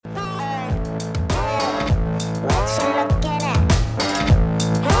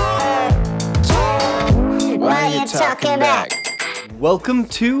Welcome back. Welcome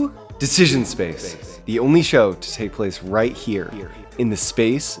to Decision Space, the only show to take place right here in the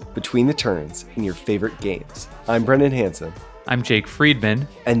space between the turns in your favorite games. I'm Brendan Hansen. I'm Jake Friedman.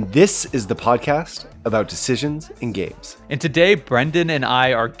 And this is the podcast about decisions in games. And today, Brendan and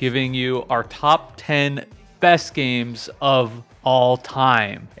I are giving you our top 10 best games of all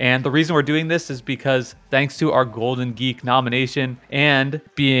time. And the reason we're doing this is because thanks to our Golden Geek nomination and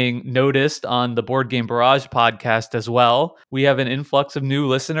being noticed on the Board Game Barrage podcast as well, we have an influx of new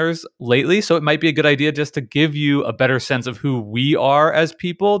listeners lately. So it might be a good idea just to give you a better sense of who we are as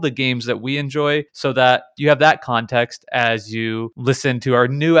people, the games that we enjoy, so that you have that context as you listen to our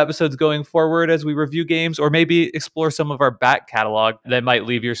new episodes going forward as we review games, or maybe explore some of our back catalog that might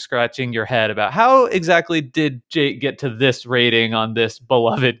leave you scratching your head about how exactly did Jake get to this rating on this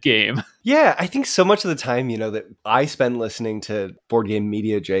beloved game. Yeah, I think so much of the time, that I spend listening to board game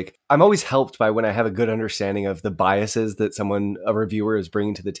media, Jake, I'm always helped by when I have a good understanding of the biases that a reviewer is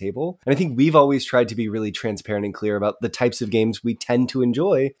bringing to the table. And I think we've always tried to be really transparent and clear about the types of games we tend to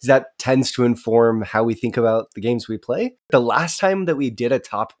enjoy, because that tends to inform how we think about the games we play. The last time that we did a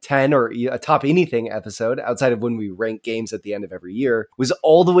top 10 or a top anything episode, outside of when we rank games at the end of every year, was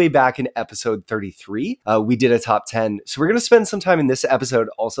all the way back in episode 33. We did a top 10. So we're going to spend some time in this episode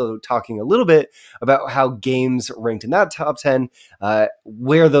also talking a little bit about how games ranked in that top 10,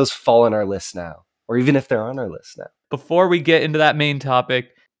 where those fall on our list now, or even if they're on our list now. Before we get into that main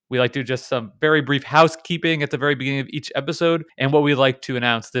topic, we like to do just some very brief housekeeping at the very beginning of each episode. And what we'd like to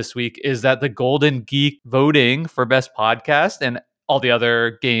announce this week is that the Golden Geek voting for Best Podcast and all the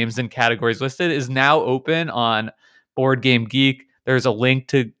other games and categories listed is now open on Board Game Geek. There's a link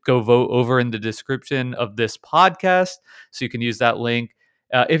to go vote over in the description of this podcast, so you can use that link.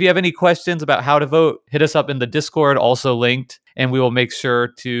 If you have any questions about how to vote, hit us up in the Discord, also linked, and we will make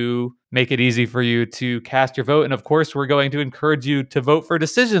sure to make it easy for you to cast your vote. And of course, we're going to encourage you to vote for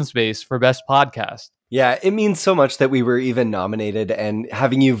Decision Space for Best Podcast. Yeah, it means so much that we were even nominated, and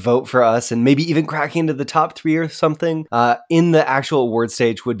having you vote for us and maybe even cracking into the top 3 or something in the actual award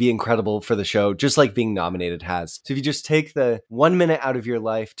stage would be incredible for the show, just like being nominated has. So if you just take the 1 minute out of your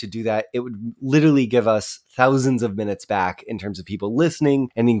life to do that, it would literally give us thousands of minutes back in terms of people listening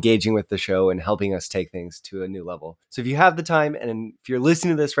and engaging with the show and helping us take things to a new level. So if you have the time, and if you're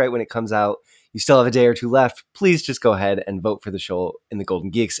listening to this right when it comes out, you still have a day or two left, please just go ahead and vote for the show in the Golden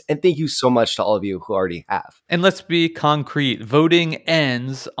Geeks. And thank you so much to all of you who already have. And let's be concrete. Voting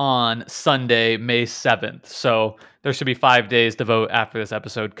ends on Sunday, May 7th. So there should be 5 days to vote after this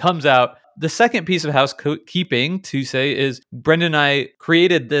episode comes out. The second piece of housekeeping to say is Brendan and I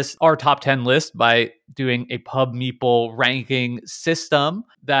created our top 10 list by doing a Pub Meeple ranking system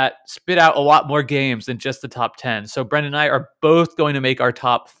that spit out a lot more games than just the top 10. So Brendan and I are both going to make our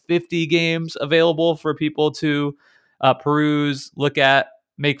top 50 games available for people to peruse, look at,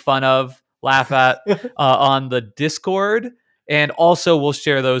 make fun of, laugh at on the Discord. And also we'll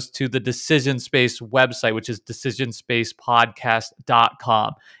share those to the Decision Space website, which is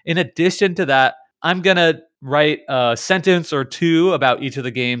decisionspacepodcast.com. In addition to that, I'm going to write a sentence or two about each of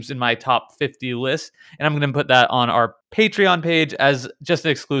the games in my top 50 list. And I'm going to put that on our Patreon page as just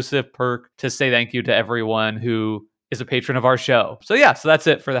an exclusive perk to say thank you to everyone who is a patron of our show. So that's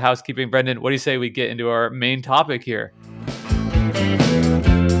it for the housekeeping. Brendan, what do you say we get into our main topic here?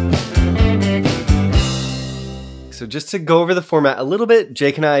 So just to go over the format a little bit,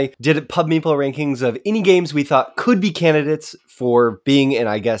 Jake and I did Pub Meeple rankings of any games we thought could be candidates for being in,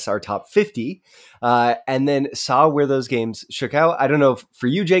 I guess, our top 50, and then saw where those games shook out. I don't know if for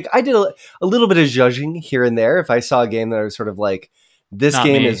you, Jake, I did a little bit of judging here and there. If I saw a game that I was sort of like, this Not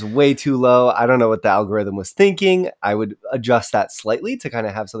game me. is way too low, I don't know what the algorithm was thinking, I would adjust that slightly to kind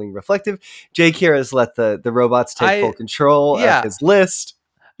of have something reflective. Jake here has let the robots take full control of his list.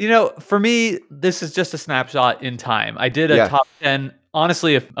 For me, this is just a snapshot in time. I did a top 10,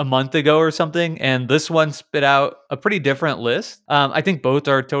 honestly, a month ago or something, and this one spit out a pretty different list. I think both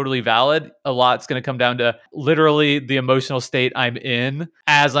are totally valid. A lot's going to come down to literally the emotional state I'm in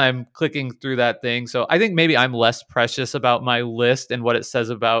as I'm clicking through that thing. So I think maybe I'm less precious about my list and what it says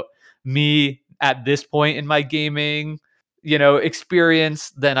about me at this point in my gaming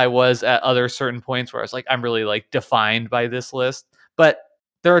experience than I was at other certain points where I was like, I'm really like defined by this list. But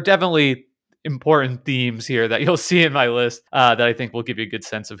there are definitely important themes here that you'll see in my list that I think will give you a good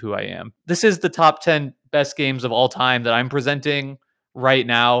sense of who I am. This is the top 10 best games of all time that I'm presenting right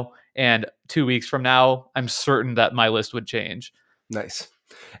now. And 2 weeks from now, I'm certain that my list would change. Nice.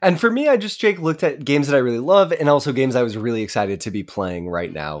 And for me, I just, Jake, looked at games that I really love and also games I was really excited to be playing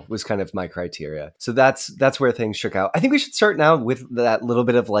right now was kind of my criteria. So that's where things shook out. I think we should start now with that little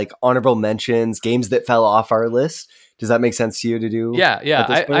bit of like honorable mentions, games that fell off our list. Does that make sense to you to do Yeah. at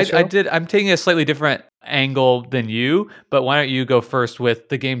this point of the I show? did. I'm taking a slightly different angle than you, but why don't you go first with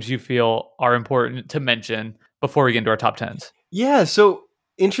the games you feel are important to mention before we get into our top tens? Yeah. So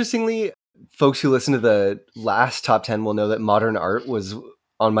interestingly, folks who listen to the last top 10 will know that Modern Art was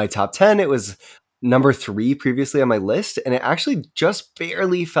on my top 10. It was number 3 previously on my list, and it actually just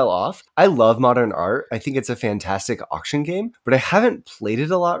barely fell off. I love Modern Art. I think it's a fantastic auction game, but I haven't played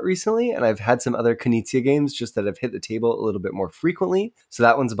it a lot recently, and I've had some other Knizia games just that have hit the table a little bit more frequently. So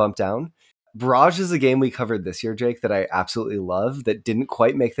that one's bumped down. Barrage is a game we covered this year, Jake, that I absolutely love that didn't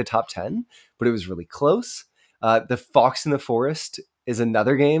quite make the top 10, but it was really close. The Fox in the Forest is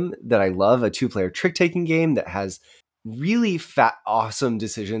another game that I love, a 2-player trick-taking game that has really fat, awesome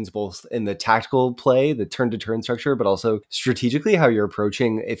decisions, both in the tactical play, the turn-to-turn structure, but also strategically how you're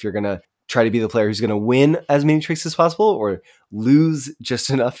approaching if you're going to try to be the player who's going to win as many tricks as possible or lose just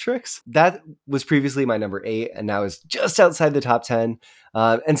enough tricks. That was previously my number 8 and now is just outside the top 10.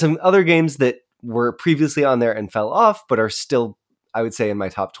 And some other games that were previously on there and fell off, but are still, I would say, in my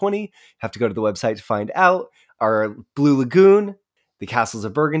top 20. Have to go to the website to find out. Are Blue Lagoon, The Castles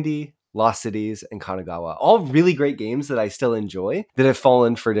of Burgundy, Lost Cities, and Kanagawa. All really great games that I still enjoy that have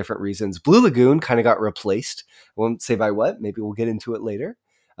fallen for different reasons. Blue Lagoon kind of got replaced. I won't say by what. Maybe we'll get into it later.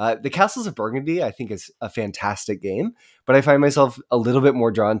 The Castles of Burgundy, I think, is a fantastic game, but I find myself a little bit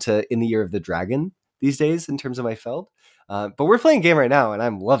more drawn to In the Year of the Dragon these days in terms of my feld. But we're playing a game right now, and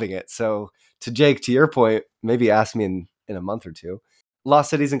I'm loving it. So to Jake, to your point, maybe ask me in a month or two.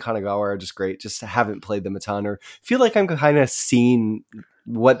 Lost Cities and Kanagawa are just great. Just haven't played them a ton or feel like I'm kind of seeing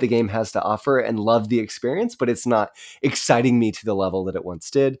what the game has to offer and love the experience, but it's not exciting me to the level that it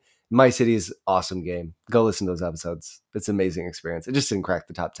once did. My City's awesome game. Go listen to those episodes. It's an amazing experience. It just didn't crack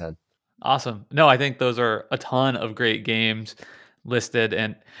the top 10. Awesome. No, I think those are a ton of great games listed.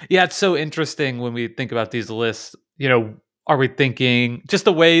 And yeah, it's so interesting when we think about these lists. Are we thinking just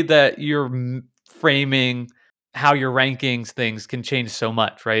the way that you're framing how your rankings things can change so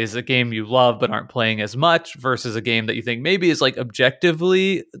much, right? Is a game you love but aren't playing as much versus a game that you think maybe is like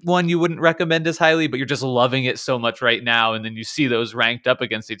objectively one you wouldn't recommend as highly, but you're just loving it so much right now. And then you see those ranked up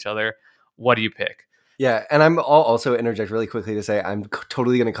against each other. What do you pick? Yeah, and I'll also interject really quickly to say I'm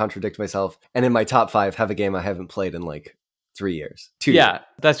totally going to contradict myself. And in my top 5, have a game I haven't played in like 3 years, 2 years. Yeah,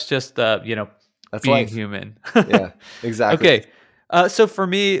 that's just That's being life. human. Yeah, exactly. Okay. So for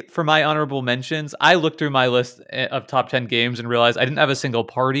me, for my honorable mentions, I looked through my list of top 10 games and realized I didn't have a single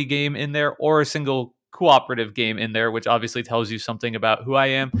party game in there or a single cooperative game in there, which obviously tells you something about who I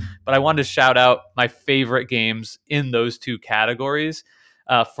am. But I wanted to shout out my favorite games in those two categories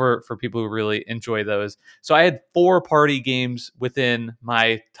for people who really enjoy those. So I had 4 party games within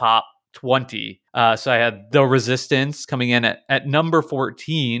my top 20. So I had The Resistance coming in at number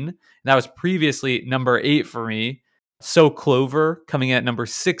 14. And that was previously number 8 for me. So Clover coming in at number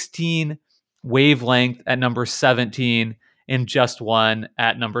 16, Wavelength at number 17, and Just One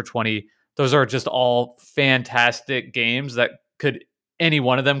at number 20. Those are just all fantastic games that could any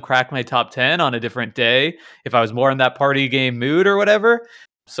one of them crack my top 10 on a different day if I was more in that party game mood or whatever.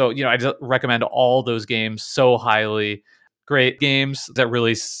 So, I just recommend all those games so highly. Great games that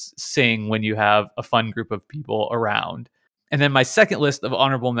really sing when you have a fun group of people around. And then my second list of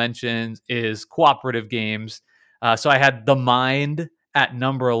honorable mentions is cooperative games. So I had The Mind at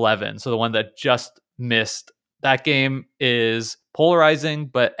number 11. So the one that just missed. That game is polarizing,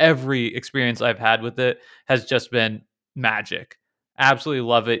 but every experience I've had with it has just been magic. Absolutely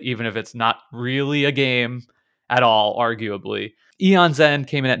love it, even if it's not really a game at all, arguably. Eon's End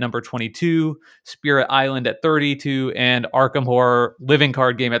came in at number 22, Spirit Island at 32, and Arkham Horror Living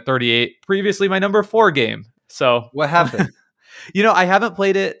Card Game at 38. Previously my number 4 game. So What happened? I haven't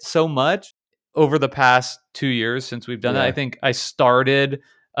played it so much over the past 2 years since we've done that. I think I started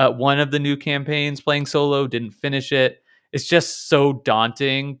one of the new campaigns playing solo, didn't finish it. It's just so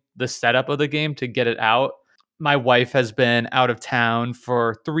daunting, the setup of the game to get it out. My wife has been out of town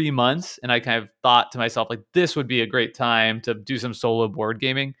for 3 months, and I kind of thought to myself, like, this would be a great time to do some solo board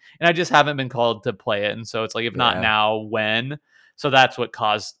gaming. And I just haven't been called to play it. And so it's like, if not now, when? So that's what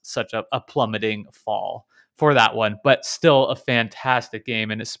caused such a plummeting fall for that one, but still a fantastic game.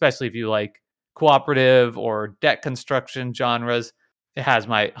 And especially if you like cooperative or deck construction genres, it has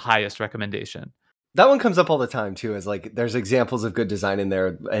my highest recommendation. That one comes up all the time too, as like there's examples of good design in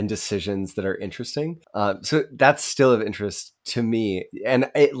there and decisions that are interesting. So that's still of interest to me. And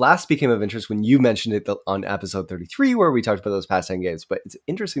it last became of interest when you mentioned it on episode 33, where we talked about those past 10 games. But it's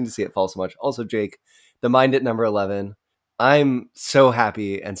interesting to see it fall so much. Also, Jake, the Mind at number 11. I'm so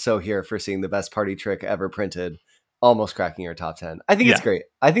happy and so here for seeing the best party trick ever printed, almost cracking your top 10. I think it's great.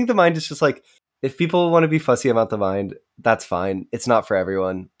 I think the Mind is just like, if people want to be fussy about the Mind, that's fine. It's not for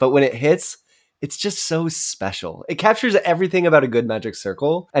everyone. But when it hits, it's just so special. It captures everything about a good Magic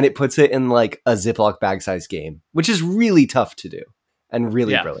Circle and it puts it in like a Ziploc bag size game, which is really tough to do and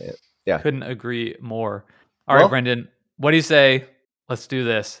really brilliant. Yeah. Couldn't agree more. All right, Brendan, what do you say? Let's do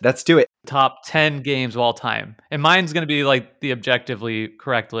this. Let's do it. Top 10 games of all time. And mine's going to be like the objectively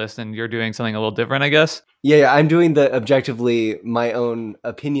correct list, and you're doing something a little different, I guess. Yeah, I'm doing the objectively my own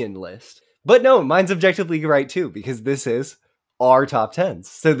opinion list. But no, mine's objectively right too, because this is our top 10s.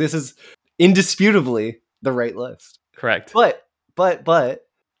 So this is indisputably the right list. Correct. But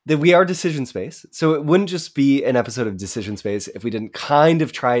that we are Decision Space. So it wouldn't just be an episode of Decision Space if we didn't kind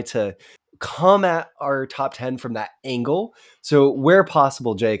of try to come at our top 10 from that angle. So where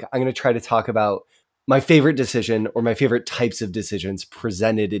possible, Jake, I'm going to try to talk about my favorite decision or my favorite types of decisions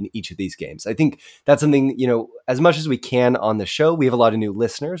presented in each of these games. I think that's something, as much as we can on the show, we have a lot of new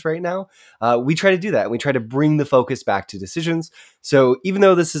listeners right now. We try to do that. We try to bring the focus back to decisions. So even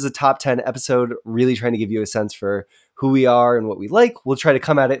though this is a top 10 episode, really trying to give you a sense for who we are and what we like, we'll try to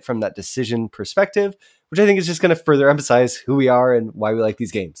come at it from that decision perspective, which I think is just going to further emphasize who we are and why we like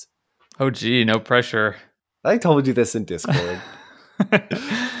these games. Oh, gee, no pressure. I told you this in Discord.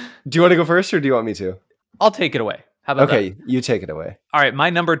 Do you want to go first or do you want me to? I'll take it away. How about that? Okay, you take it away. All right, my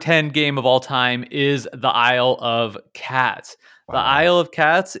number 10 game of all time is the Isle of Cats. Wow. The Isle of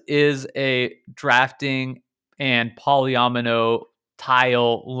Cats is a drafting and polyomino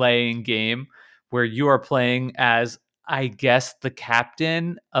tile laying game where you are playing as, I guess, the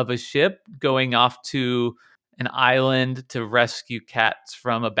captain of a ship going off to an island to rescue cats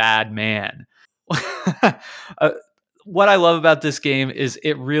from a bad man. What I love about this game is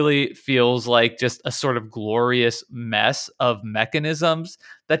it really feels like just a sort of glorious mess of mechanisms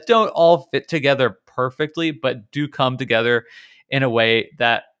that don't all fit together perfectly, but do come together in a way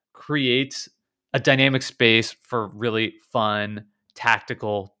that creates a dynamic space for really fun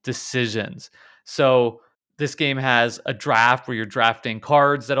tactical decisions. So this game has a draft where you're drafting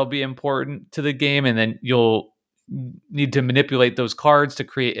cards that'll be important to the game, and then you'll need to manipulate those cards to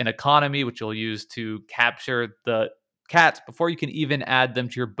create an economy, which you'll use to capture the cats before you can even add them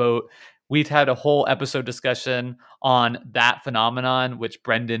to your boat. We've had a whole episode discussion on that phenomenon, which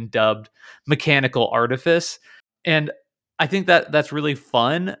Brendan dubbed mechanical artifice. And I think that that's really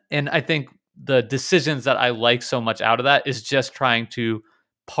fun. And I think the decisions that I like so much out of that is just trying to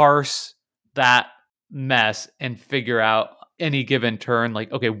parse that mess and figure out any given turn,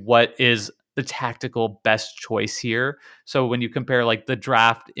 like, okay, what is the tactical best choice here? So when you compare like the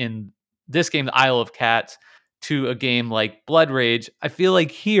draft in this game, the Isle of Cats, to a game like Blood Rage, I feel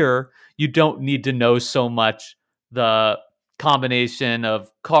like here you don't need to know so much the combination of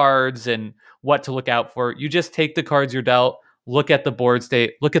cards and what to look out for. You just take the cards you're dealt, look at the board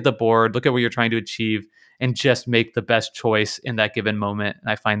state, look at the board, look at what you're trying to achieve, and just make the best choice in that given moment. And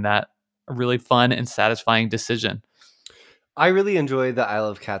I find that a really fun and satisfying decision. I really enjoy the Isle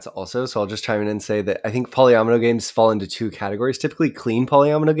of Cats also, so I'll just chime in and say that I think polyomino games fall into two categories, typically clean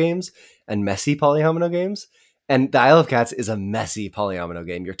polyomino games and messy polyomino games. And the Isle of Cats is a messy polyomino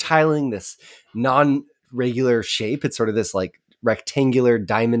game. You're tiling this non-regular shape. It's sort of this like rectangular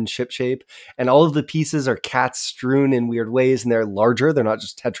diamond ship shape. And all of the pieces are cats strewn in weird ways, and they're larger. They're not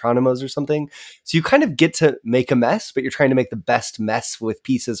just tetronymos or something. So you kind of get to make a mess, but you're trying to make the best mess with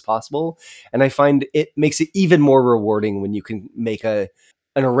pieces possible. And I find it makes it even more rewarding when you can make an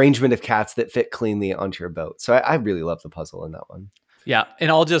arrangement of cats that fit cleanly onto your boat. So I really love the puzzle in that one. Yeah.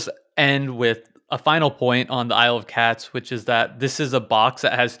 And I'll just end with a final point on the Isle of Cats, which is that this is a box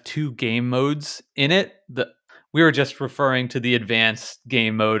that has 2 game modes in it. We were just referring to the advanced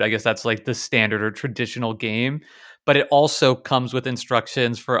game mode. I guess that's like the standard or traditional game, but it also comes with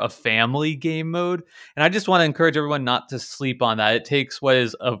instructions for a family game mode. And I just want to encourage everyone not to sleep on that. It takes what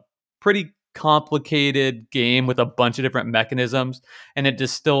is a pretty complicated game with a bunch of different mechanisms, and it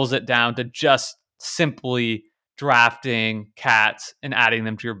distills it down to just simply drafting cats and adding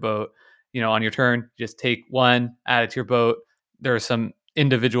them to your boat. On your turn, just take one, add it to your boat. There are some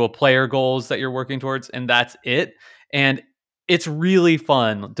individual player goals that you're working towards, and that's it. And it's really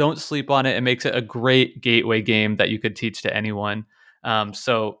fun. Don't sleep on it. It makes it a great gateway game that you could teach to anyone.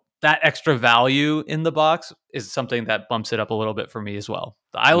 So that extra value in the box is something that bumps it up a little bit for me as well.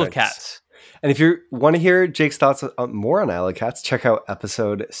 The Isle of Cats. And if you want to hear Jake's thoughts more on Isle of Cats, check out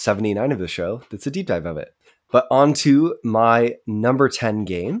episode 79 of the show. That's a deep dive of it. But on to my number 10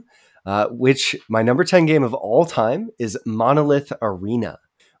 game, which my number 10 game of all time is Monolith Arena.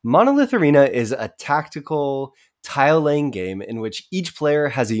 Monolith Arena is a tactical tile laying game in which each player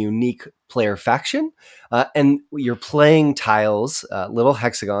has a unique player faction, and you're playing tiles, little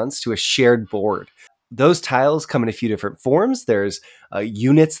hexagons, to a shared board. Those tiles come in a few different forms. There's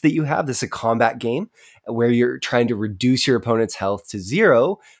units that you have. This is a combat game where you're trying to reduce your opponent's health to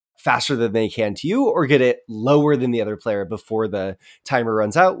 0 faster than they can to you, or get it lower than the other player before the timer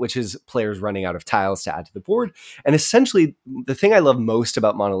runs out, which is players running out of tiles to add to the board. And essentially, the thing I love most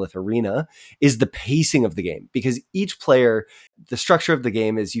about Monolith Arena is the pacing of the game, because each player, the structure of the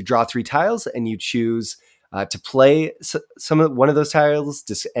game is you draw 3 tiles and you choose to play one of those tiles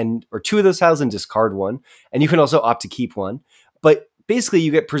or 2 of those tiles and discard one. And you can also opt to keep one. But basically,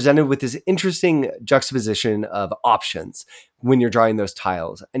 you get presented with this interesting juxtaposition of options when you're drawing those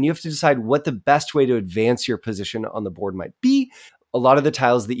tiles. And you have to decide what the best way to advance your position on the board might be. A lot of the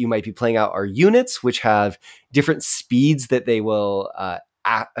tiles that you might be playing out are units, which have different speeds that they will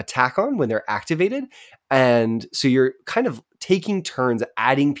attack on when they're activated. And so you're kind of taking turns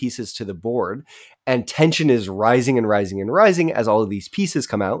adding pieces to the board, and tension is rising and rising and rising as all of these pieces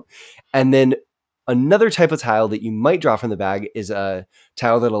come out. And then another type of tile that you might draw from the bag is a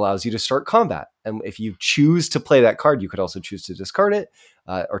tile that allows you to start combat. And if you choose to play that card, you could also choose to discard it,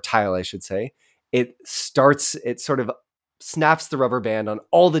 or tile, I should say. It sort of snaps the rubber band on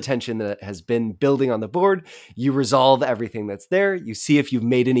all the tension that has been building on the board. You resolve everything that's there. You see if you've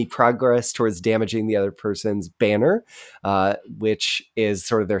made any progress towards damaging the other person's banner, which is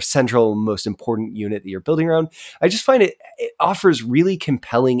sort of their central, most important unit that you're building around. I just find it offers really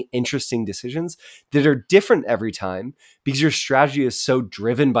compelling, interesting decisions that are different every time, because your strategy is so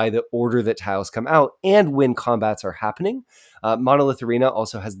driven by the order that tiles come out and when combats are happening. Monolith Arena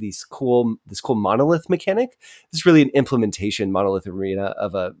also has this cool monolith mechanic. This is really an implementation, Monolith Arena,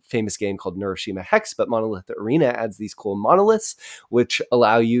 of a famous game called Neuroshima Hex, but Monolith Arena adds these cool monoliths, which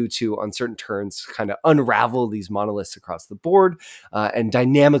allow you to, on certain turns, kind of unravel these monoliths across the board and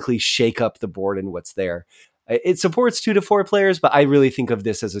dynamically shake up the board and what's there. It supports 2 to 4 players, but I really think of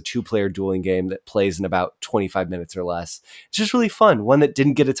this as a 2-player dueling game that plays in about 25 minutes or less. It's just really fun. One that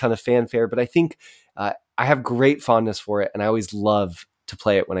didn't get a ton of fanfare, but I think I have great fondness for it, and I always love to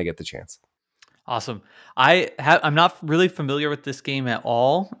play it when I get the chance. Awesome. I'm not really familiar with this game at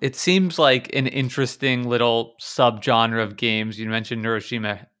all. It seems like an interesting little subgenre of games. You mentioned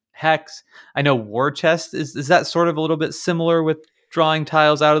Neuroshima Hex. I know War Chest is that sort of a little bit similar with drawing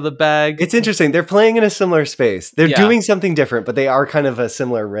tiles out of the bag? It's interesting. They're playing in a similar space. They're doing something different, but they are kind of a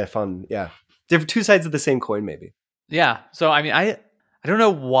similar riff on, they're 2 sides of the same coin, maybe. Yeah. So, I mean, I don't know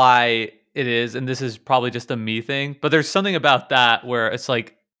why it is, and this is probably just a me thing, but there's something about that where it's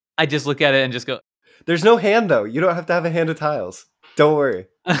like, I just look at it and just go. There's no hand, though. You don't have to have a hand of tiles. Don't worry.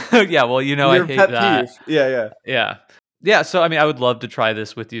 Yeah, well, I hate that. Peeve. Yeah. So, I mean, I would love to try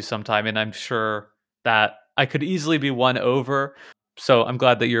this with you sometime, and I'm sure that I could easily be won over. So I'm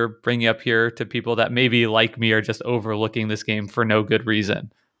glad that you're bringing up here to people that maybe like me are just overlooking this game for no good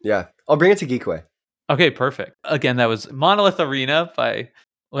reason. Yeah, I'll bring it to Geekway. Okay, perfect. Again, that was Monolith Arena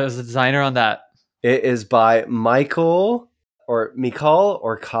what was the designer on that? It is by Mikhail or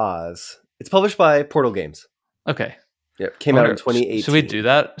Kaz. It's published by Portal Games. Okay. Yep, came out in 2018. Should we do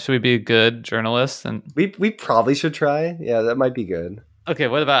that? Should we be a good journalist? And we probably should try. Yeah, that might be good. Okay,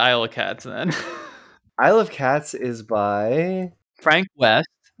 what about Isle of Cats then? Isle of Cats is by Frank West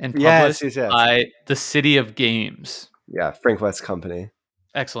and published by the City of Games. Yeah, Frank West Company.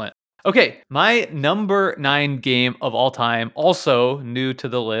 Excellent. Okay, my number 9 game of all time, also new to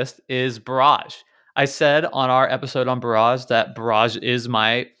the list, is Barrage. I said on our episode on Barrage that Barrage is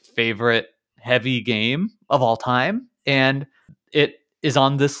my favorite heavy game of all time, and it is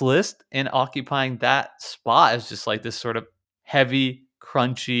on this list, and occupying that spot is just like this sort of heavy,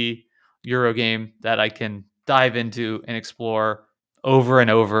 crunchy Euro game that I can dive into and explore over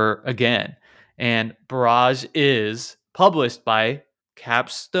and over again. And Barrage is published by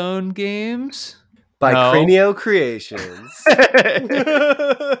Capstone Games? By Cranio Creations.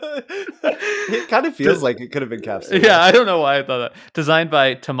 It kind of feels like it could have been Capstone. Yeah, I don't know why I thought that. Designed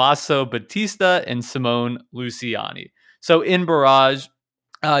by Tommaso Battista and Simone Luciani. So in Barrage,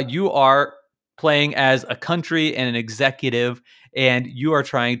 you are playing as a country and an executive, and you are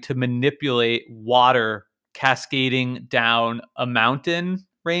trying to manipulate water cascading down a mountain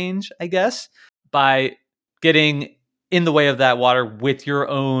range, I guess, by getting in the way of that water with your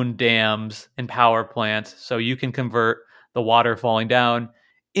own dams and power plants, so you can convert the water falling down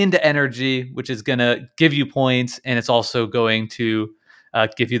into energy, which is going to give you points, and it's also going to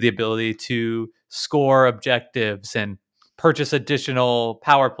give you the ability to score objectives and purchase additional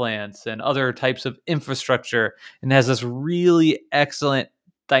power plants and other types of infrastructure, and has this really excellent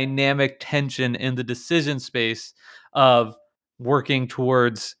dynamic tension in the decision space of working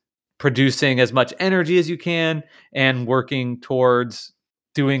towards producing as much energy as you can and working towards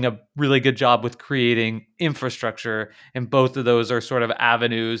doing a really good job with creating infrastructure. And both of those are sort of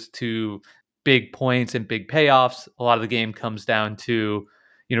avenues to big points and big payoffs. A lot of the game comes down to,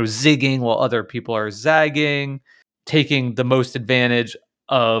 zigging while other people are zagging, taking the most advantage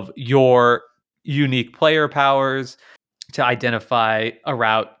of your unique player powers to identify a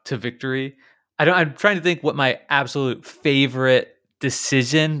route to victory. I'm trying to think what my absolute favorite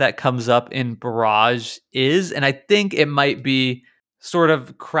decision that comes up in Barrage is, and I think it might be sort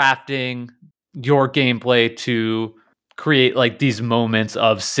of crafting your gameplay to create like these moments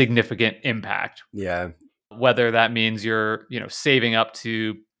of significant impact. Yeah. Whether that means you're, saving up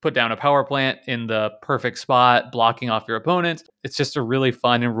to put down a power plant in the perfect spot, blocking off your opponents. It's just a really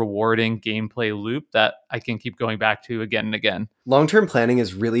fun and rewarding gameplay loop that I can keep going back to again and again. Long-term planning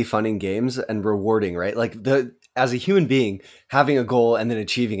is really fun in games and rewarding, right? Like as a human being, having a goal and then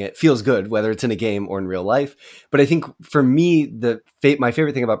achieving it feels good, whether it's in a game or in real life. But I think for me, my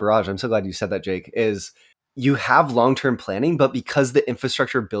favorite thing about Barrage, I'm so glad you said that, Jake, is you have long-term planning, but because the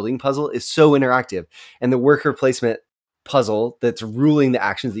infrastructure building puzzle is so interactive and the worker placement puzzle that's ruling the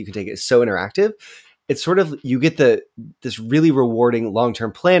actions that you can take is so interactive, it's sort of, you get this really rewarding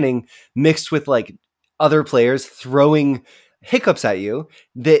long-term planning mixed with like other players throwing hiccups at you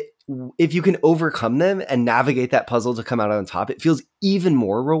that if you can overcome them and navigate that puzzle to come out on top, it feels even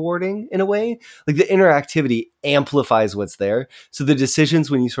more rewarding in a way. Like the interactivity amplifies what's there. So the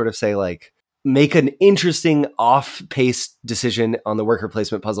decisions, when you sort of say like, make an interesting off-pace decision on the worker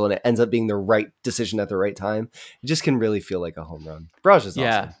placement puzzle and it ends up being the right decision at the right time, it just can really feel like a home run. Barrage is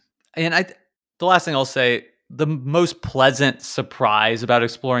awesome. And the last thing I'll say, the most pleasant surprise about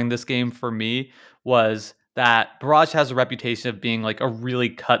exploring this game for me was that Barrage has a reputation of being like a really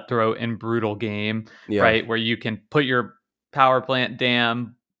cutthroat and brutal game, right? Where you can put your power plant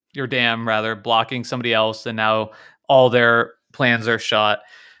dam rather, blocking somebody else, and now all their plans are shot.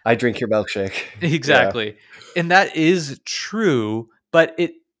 I drink your milkshake. Exactly. Yeah. And that is true, but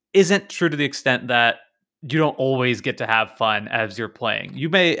it isn't true to the extent that you don't always get to have fun as you're playing. You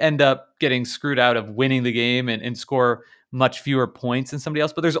may end up getting screwed out of winning the game and score much fewer points than somebody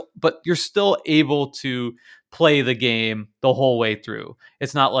else, but you're still able to play the game the whole way through.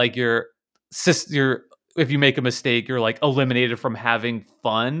 It's not like if you make a mistake, you're like eliminated from having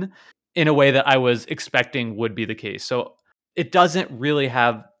fun in a way that I was expecting would be the case. So it doesn't really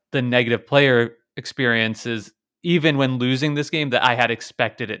have the negative player experiences, even when losing this game, that I had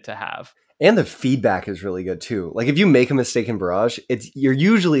expected it to have. And the feedback is really good too. Like if you make a mistake in Barrage, you're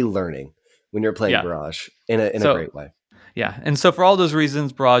usually learning when you're playing Barrage in a great way. Yeah. And so for all those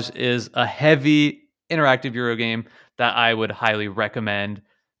reasons, Barrage is a heavy interactive Euro game that I would highly recommend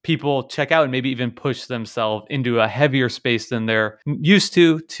people check out and maybe even push themselves into a heavier space than they're used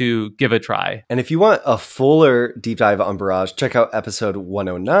to give a try. And if you want a fuller deep dive on Barrage, check out episode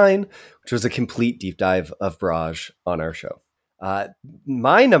 109, which was a complete deep dive of Barrage on our show.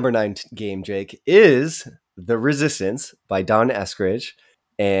 My number 9 game, Jake, is The Resistance by Don Eskridge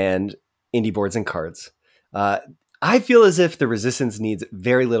and Indie Boards and Cards. I feel as if The Resistance needs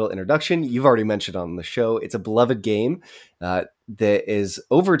very little introduction. You've already mentioned on the show. It's a beloved game that is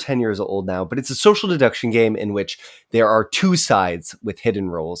over 10 years old now, but it's a social deduction game in which there are two sides with hidden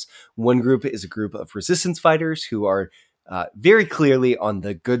roles. One group is a group of resistance fighters who are very clearly on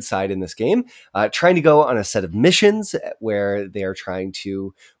the good side in this game, trying to go on a set of missions where they are trying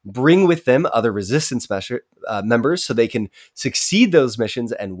to bring with them other resistance members so they can succeed those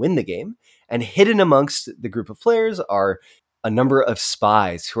missions and win the game. And hidden amongst the group of players are a number of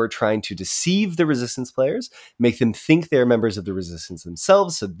spies who are trying to deceive the resistance players, make them think they're members of the resistance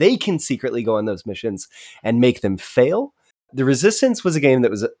themselves so they can secretly go on those missions and make them fail. The Resistance was a game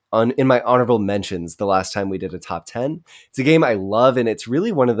that was in my honorable mentions the last time we did a top 10. It's a game I love, and it's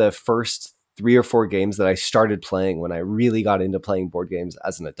really one of the first 3 or 4 games that I started playing when I really got into playing board games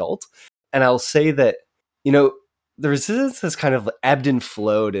as an adult. And I'll say that, The Resistance has kind of ebbed and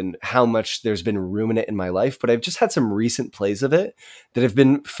flowed in how much there's been room in it in my life, but I've just had some recent plays of it that have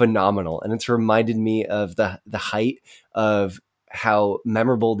been phenomenal. And it's reminded me of the height of how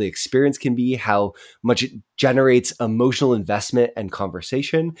memorable the experience can be, how much it generates emotional investment and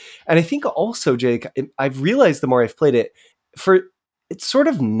conversation. And I think also, Jake, I've realized the more I've played it, it sort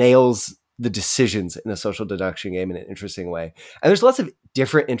of nails the decisions in a social deduction game in an interesting way. And there's lots of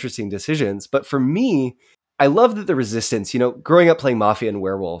different interesting decisions. But for me, I love that the resistance, growing up playing Mafia and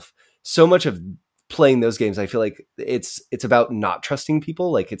Werewolf, so much of playing those games, I feel like it's about not trusting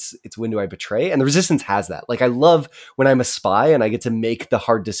people. Like it's when do I betray? And the resistance has that. Like I love when I'm a spy and I get to make the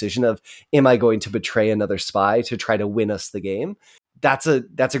hard decision of, am I going to betray another spy to try to win us the game? That's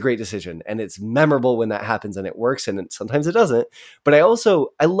a great decision. And it's memorable when that happens and it works. And sometimes it doesn't. But I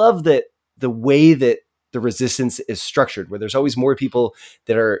love that the way that the resistance is structured, where there's always more people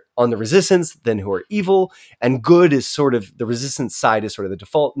that are on the resistance than who are evil, and good is sort of the resistance side is sort of the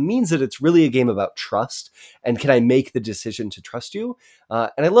default, means that it's really a game about trust. And can I make the decision to trust you?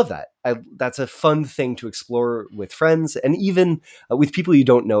 And I love that. That's a fun thing to explore with friends and even with people you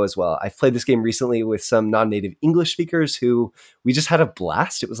don't know as well. I've played this game recently with some non-native English speakers who we just had a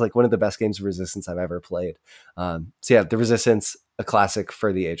blast. It was like one of the best games of Resistance I've ever played. So yeah, the Resistance, a classic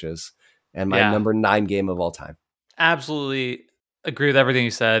for the ages, and my number 9 game of all time. Absolutely agree with everything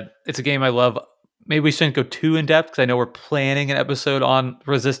you said. It's a game I love. Maybe we shouldn't go too in depth because I know we're planning an episode on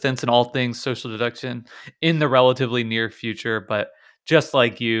Resistance and all things social deduction in the relatively near future. But just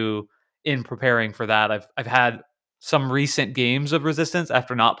like you, in preparing for that, I've had some recent games of Resistance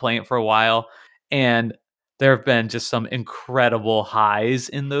after not playing it for a while, and there have been just some incredible highs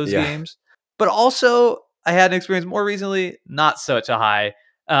in those games. But also, I had an experience more recently, not such a high.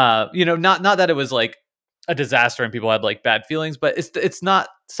 Not that it was like a disaster and people had like bad feelings, but it's not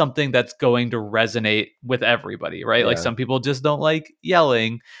something that's going to resonate with everybody, right? Like some people just don't like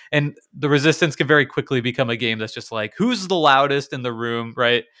yelling, and the Resistance can very quickly become a game that's just like, who's the loudest in the room,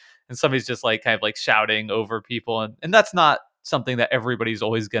 right? And somebody's just like kind of like shouting over people, and that's not something that everybody's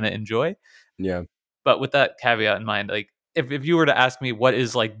always going to enjoy. Yeah. But with that caveat in mind, like if you were to ask me what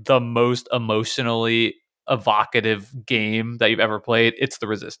is like the most emotionally evocative game that you've ever played, it's the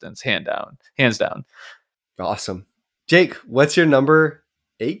Resistance, hands down. Awesome. Jake, what's your number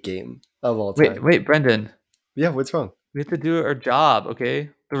 8 game of all time? Wait, Brendan. Yeah, what's wrong? We have to do our job,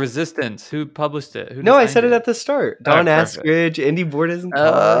 okay? The Resistance. Who published it? Who No, I designed said it at the start. Don Askridge, Andy Borders, and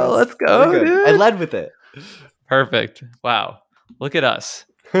Oh, let's go, dude. I led with it. Perfect. Wow. Look at us.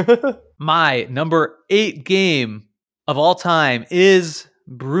 My number 8 game of all time is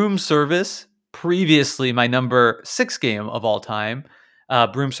Broom Service. Previously, my number 6 game of all time.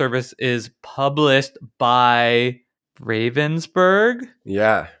 Broom Service is published by Ravensburg.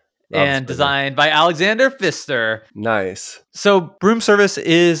 Yeah. And designed by Alexander Pfister. Nice. So Broom Service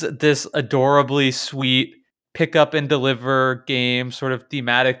is this adorably sweet pick up and deliver game, sort of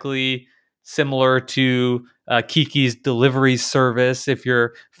thematically similar to Kiki's Delivery Service, if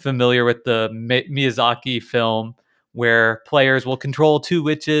you're familiar with the Miyazaki film, where players will control 2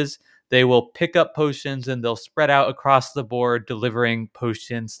 witches. They will pick up potions and they'll spread out across the board, delivering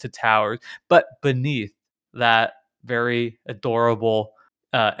potions to towers. But beneath that very adorable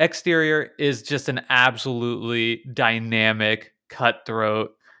exterior is just an absolutely dynamic,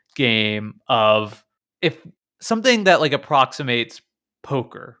 cutthroat game of if something that like approximates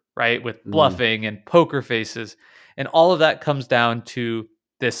poker, right? With bluffing and poker faces. And all of that comes down to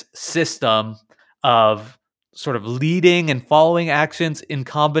this system of sort of leading and following actions in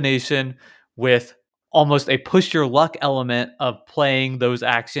combination with almost a push your luck element of playing those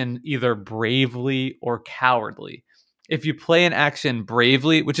actions either bravely or cowardly. If you play an action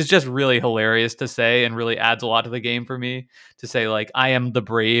bravely, which is just really hilarious to say and really adds a lot to the game for me, to say like, I am the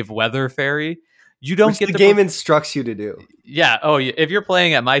brave weather fairy, you don't get the game instructs you to do. Yeah. Oh, if you're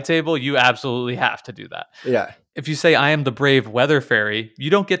playing at my table, you absolutely have to do that. Yeah. If you say I am the brave weather fairy, you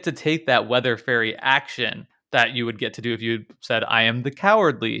don't get to take that weather fairy action that you would get to do if you said I am the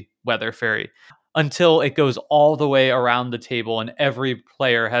cowardly weather fairy, until it goes all the way around the table and every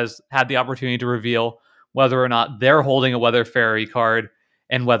player has had the opportunity to reveal whether or not they're holding a weather fairy card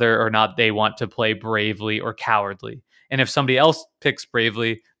and whether or not they want to play bravely or cowardly. And if somebody else picks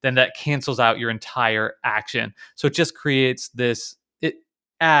bravely, then that cancels out your entire action. So it just creates this, it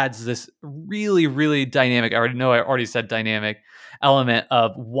adds this really, really dynamic, I already said dynamic element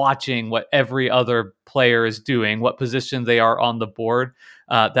of watching what every other player is doing, what position they are on the board.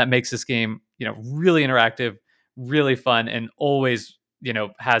 That makes this game, really interactive, really fun, and always,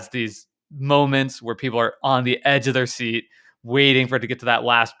 has these moments where people are on the edge of their seat waiting for it to get to that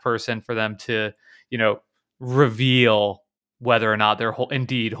last person for them to, reveal whether or not they're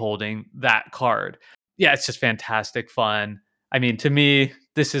indeed holding that card. Yeah, it's just fantastic fun. I mean, to me,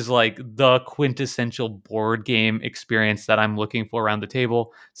 this is like the quintessential board game experience that I'm looking for around the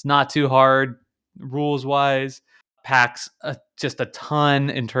table. It's not too hard rules wise, packs just a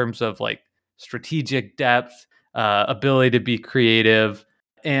ton in terms of like strategic depth, ability to be creative.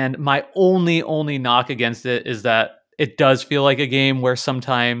 And my only knock against it is that it does feel like a game where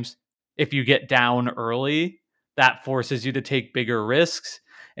sometimes if you get down early, that forces you to take bigger risks,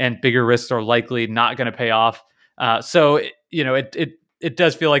 and bigger risks are likely not going to pay off. It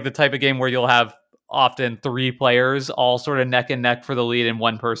does feel like the type of game where you'll have often three players all sort of neck and neck for the lead, and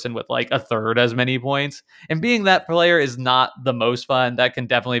one person with like a third as many points. And being that player is not the most fun. That can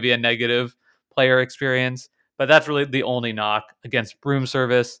definitely be a negative player experience. But that's really the only knock against Broom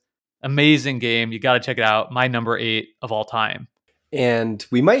Service. Amazing game. You got to check it out. My number 8 of all time. And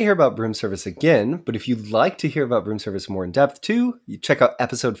we might hear about Broom Service again, but if you'd like to hear about Broom Service more in depth too, you check out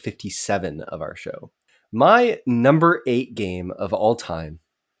episode 57 of our show. My number 8 game of all time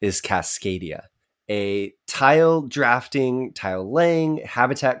is Cascadia, a tile drafting, tile laying,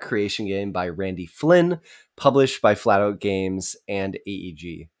 habitat creation game by Randy Flynn, published by Flatout Games and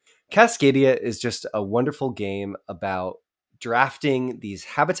AEG. Cascadia is just a wonderful game about drafting these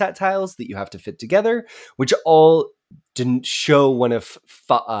habitat tiles that you have to fit together, which all didn't show one of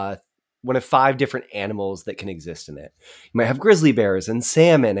 5 different animals that can exist in it. You might have grizzly bears and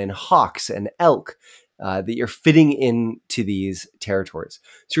salmon and hawks and elk that you're fitting into these territories.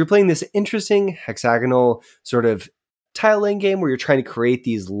 So you're playing this interesting hexagonal sort of tile laying game where you're trying to create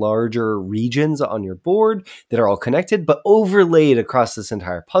these larger regions on your board that are all connected, but overlaid across this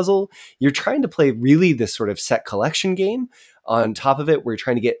entire puzzle. You're trying to play really this sort of set collection game on top of it, where you're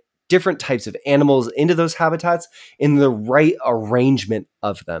trying to get different types of animals into those habitats in the right arrangement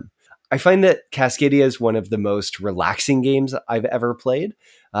of them. I find that Cascadia is one of the most relaxing games I've ever played.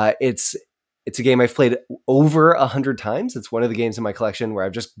 It's a game I've played over 100 times. It's one of the games in my collection where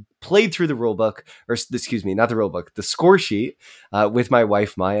I've just played through the rulebook, or excuse me, not the rulebook, the score sheet with my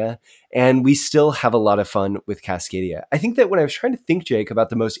wife, Maya. And we still have a lot of fun with Cascadia. I think that when I was trying to think, Jake, about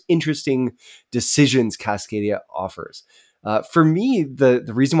the most interesting decisions Cascadia offers, for me, the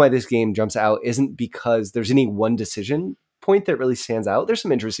reason why this game jumps out isn't because there's any one decision point that really stands out. There's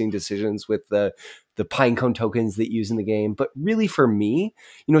some interesting decisions with the pinecone tokens that you use in the game. But really for me,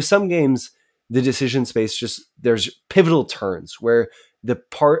 some games, the decision space, just there's pivotal turns where the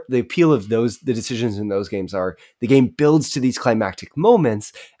appeal of the decisions in those games are the game builds to these climactic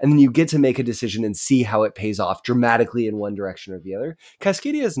moments, and then you get to make a decision and see how it pays off dramatically in one direction or the other.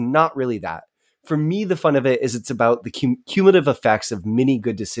 Cascadia is not really that. For me, the fun of it is it's about the cumulative effects of many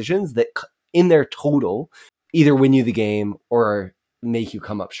good decisions that in their total either win you the game or make you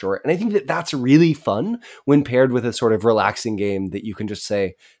come up short. And I think that that's really fun when paired with a sort of relaxing game that you can just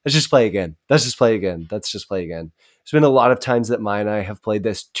say, let's just play again. Let's just play again. Let's just play again. There's been a lot of times that Maya and I have played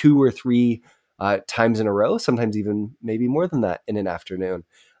this 2 or 3 times in a row, sometimes even maybe more than that in an afternoon.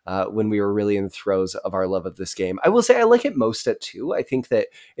 When we were really in the throes of our love of this game. I will say I like it most at 2. I think that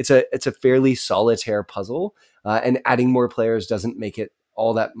it's a fairly solitaire puzzle, and adding more players doesn't make it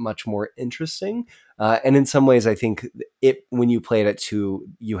all that much more interesting. And in some ways, I think when you play it at 2,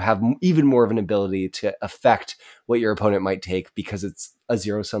 you have even more of an ability to affect what your opponent might take because it's a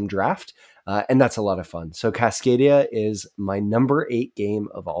zero-sum draft. And that's a lot of fun. So Cascadia is my number 8 game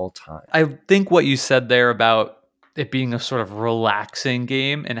of all time. I think what you said there about it being a sort of relaxing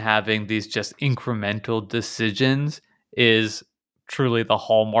game and having these just incremental decisions is truly the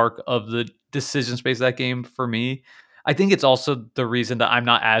hallmark of the decision space of that game for me. I think it's also the reason that I'm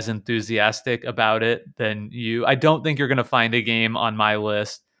not as enthusiastic about it than you. I don't think you're going to find a game on my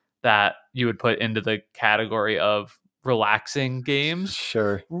list that you would put into the category of relaxing games.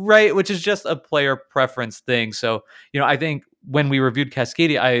 Sure. Right, which is just a player preference thing. So, I think when we reviewed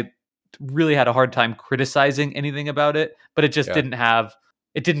Cascadia, I really had a hard time criticizing anything about it, but it just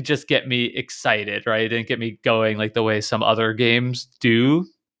didn't just get me excited, right? It didn't get me going like the way some other games do.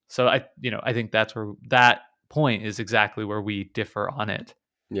 So I think that's where that point is exactly where we differ on it.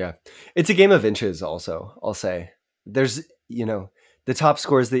 Yeah. It's a game of inches also, I'll say. There's, the top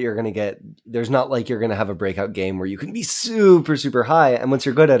scores that you're going to get, there's not like you're going to have a breakout game where you can be super, super high. And once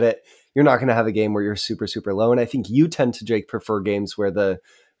you're good at it, you're not going to have a game where you're super, super low. And I think you tend to, Jake, prefer games where the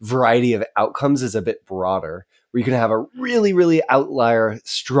variety of outcomes is a bit broader, where you can have a really, really outlier,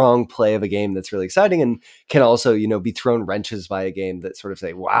 strong play of a game that's really exciting and can also, be thrown wrenches by a game that sort of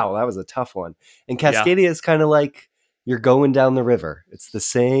say, wow, that was a tough one. And Cascadia is kind of like you're going down the river. It's the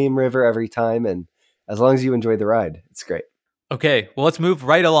same river every time. And as long as you enjoy the ride, it's great. Okay, well, let's move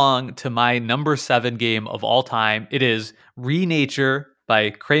right along to my number 7 game of all time. It is Renature by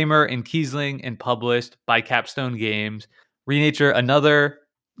Kramer and Kiesling and published by Capstone Games. Renature, another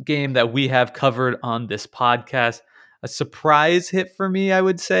game that we have covered on this podcast. A surprise hit for me, I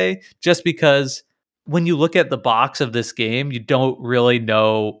would say, just because when you look at the box of this game, you don't really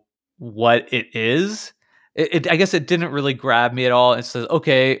know what it is. I guess it didn't really grab me at all. It says,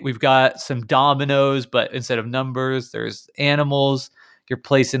 okay, we've got some dominoes, but instead of numbers, there's animals. You're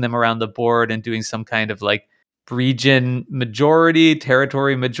placing them around the board and doing some kind of like region majority,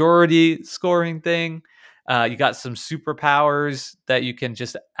 territory majority scoring thing. You got some superpowers that you can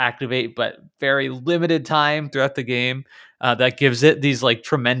just activate, but very limited time throughout the game. That gives it these like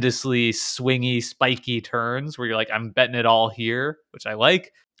tremendously swingy, spiky turns where you're like, I'm betting it all here, which I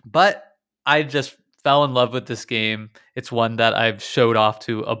like. But I just fell in love with this game. It's one that I've showed off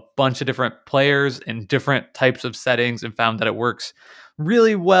to a bunch of different players in different types of settings and found that it works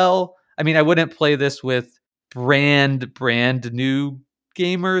really well. I mean, I wouldn't play this with brand new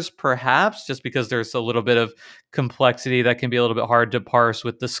gamers, perhaps, just because there's a little bit of complexity that can be a little bit hard to parse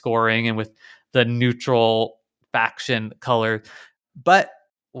with the scoring and with the neutral faction color. But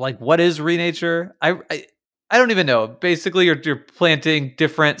like, what is Renature? I don't even know. Basically, you're planting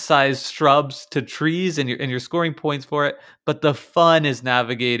different sized shrubs to trees, and you're scoring points for it. But the fun is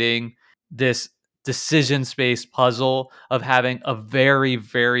navigating this decision space puzzle of having a very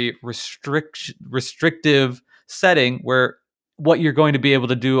restrictive setting where what you're going to be able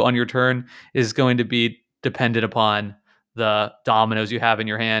to do on your turn is going to be dependent upon the dominoes you have in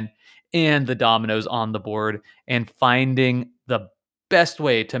your hand and the dominoes on the board, and finding the best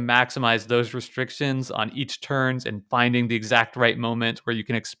way to maximize those restrictions on each turns and finding the exact right moment where you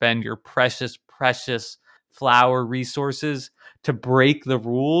can expend your precious flower resources to break the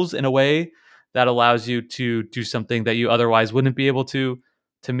rules in a way that allows you to do something that you otherwise wouldn't be able to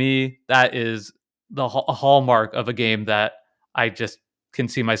me, that is the hallmark of a game that I just can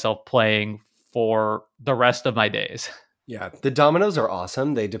see myself playing for the rest of my days. Yeah, the dominoes are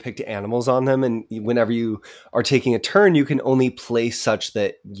awesome. They depict animals on them, and whenever you are taking a turn, you can only place such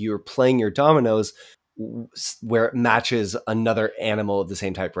that you're playing your dominoes where it matches another animal of the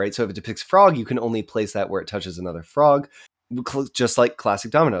same type, right? So if it depicts frog, you can only place that where it touches another frog, just like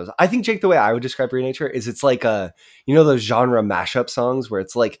classic dominoes. I think, Jake, the way I would describe Renature is it's like those genre mashup songs where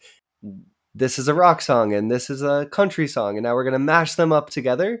it's like, this is a rock song and this is a country song, and now we're going to mash them up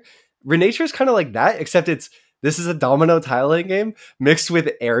together. Renature is kind of like that, except this is a domino tiling game mixed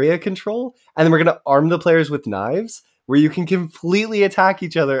with area control, and then we're going to arm the players with knives where you can completely attack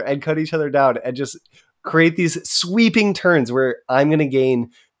each other and cut each other down and just create these sweeping turns where I'm going to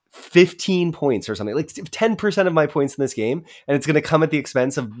gain 15 points or something, like 10% of my points in this game, and it's going to come at the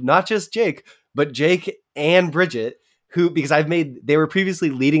expense of not just Jake, but Jake and Bridget, who, because they were previously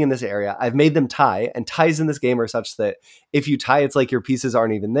leading in this area, I've made them tie, and ties in this game are such that if you tie, it's like your pieces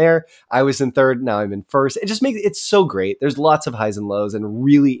aren't even there. I was in third, now I'm in first. It just makes it's so great. There's lots of highs and lows and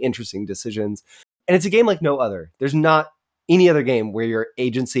really interesting decisions. And it's a game like no other. There's not any other game where your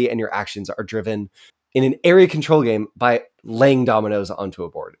agency and your actions are driven in an area control game by laying dominoes onto a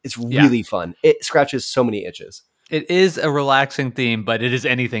board. It's really fun. It scratches so many itches. It is a relaxing theme, but it is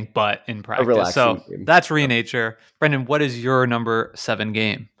anything but in practice. So theme. That's Renature. Brendan, what is your number 7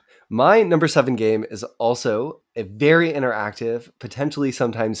 game? My number 7 game is also a very interactive, potentially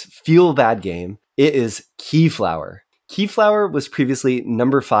sometimes feel bad game. It is Keyflower. Keyflower was previously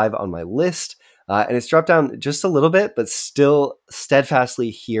number 5 on my list, and it's dropped down just a little bit, but still steadfastly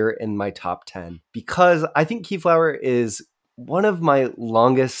here in my top 10, because I think Keyflower is one of my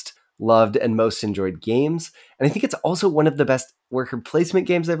longest loved and most enjoyed games. And I think it's also one of the best worker placement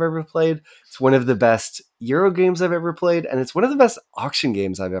games I've ever played. It's one of the best Euro games I've ever played. And it's one of the best auction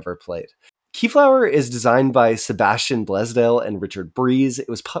games I've ever played. Keyflower is designed by Sebastian Blaisdell and Richard Breeze. It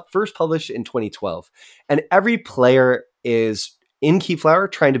was first published in 2012. And every player is in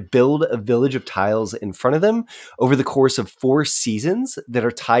Keyflower trying to build a village of tiles in front of them over the course of 4 seasons that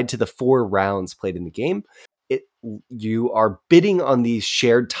are tied to the 4 rounds played in the game. You are bidding on these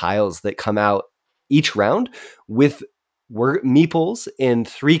shared tiles that come out each round with meeples in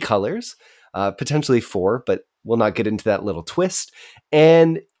 3 colors, potentially 4, but we'll not get into that little twist.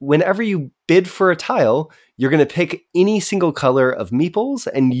 And whenever you bid for a tile, you're going to pick any single color of meeples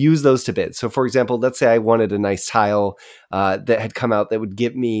and use those to bid. So for example, let's say I wanted a nice tile that had come out that would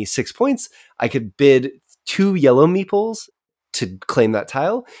give me 6 points. I could bid 2 yellow meeples to claim that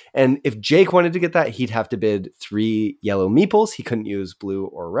tile. And if Jake wanted to get that, he'd have to bid 3 yellow meeples. He couldn't use blue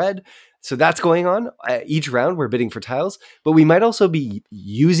or red. So that's going on. Each round, we're bidding for tiles, but we might also be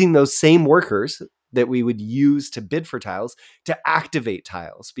using those same workers that we would use to bid for tiles to activate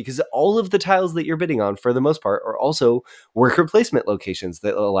tiles, because all of the tiles that you're bidding on, for the most part, are also worker placement locations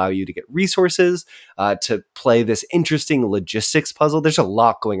that allow you to get resources, to play this interesting logistics puzzle. There's a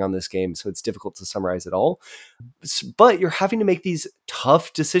lot going on in this game, so it's difficult to summarize it all. But you're having to make these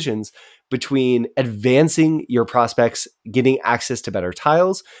tough decisions between advancing your prospects, getting access to better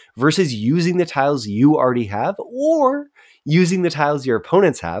tiles, versus using the tiles you already have, or using the tiles your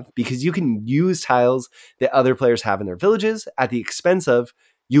opponents have, because you can use tiles that other players have in their villages at the expense of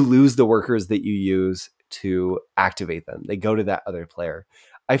you lose the workers that you use to activate them. They go to that other player.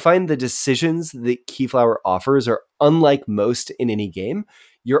 I find the decisions that Keyflower offers are unlike most in any game.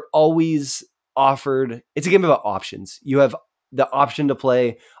 You're always offered, it's a game about options. You have the option to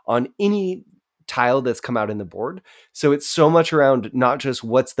play on any tile that's come out in the board. So it's so much around not just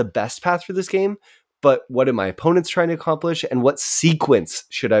what's the best path for this game, but what are my opponents trying to accomplish, and what sequence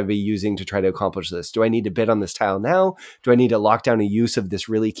should I be using to try to accomplish this? Do I need to bid on this tile now? Do I need to lock down a use of this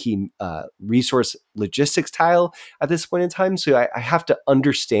really key resource logistics tile at this point in time? So I have to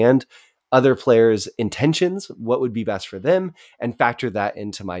understand other players' intentions, what would be best for them, and factor that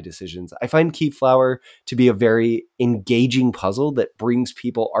into my decisions. I find Keyflower to be a very engaging puzzle that brings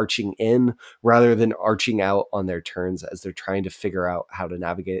people arching in rather than arching out on their turns as they're trying to figure out how to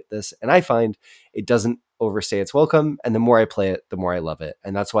navigate this. And I find it doesn't overstay its welcome. And the more I play it, the more I love it.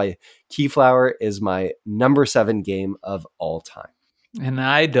 And that's why Keyflower is my number 7 game of all time. And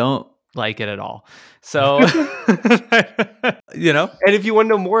I don't like it at all. So, And if you want to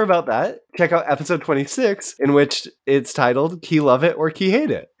know more about that, check out episode 26, in which it's titled Key Love It or Key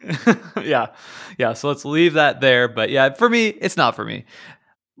Hate It. Yeah. So let's leave that there. But yeah, for me, it's not for me.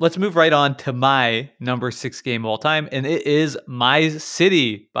 Let's move right on to my number 6 game of all time, and it is My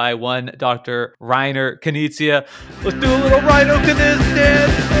City by one Dr. Reiner Knizia. Let's do a little Rhino Knizia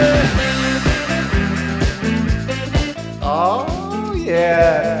dance. Oh,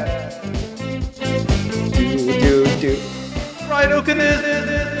 yeah. Do. Rhino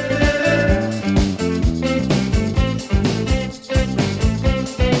Knizia.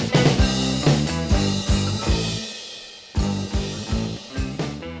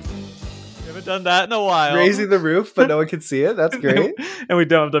 Done that in a while. Raising the roof, but no one can see it. That's great. And we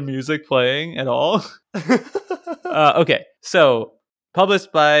don't have the music playing at all. Okay, so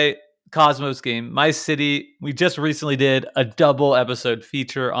published by Cosmos Game, My City. We just recently did a double episode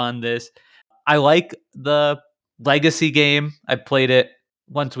feature on this. I like the legacy game. I played it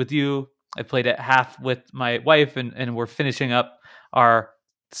once with you. I played it half with my wife, and we're finishing up our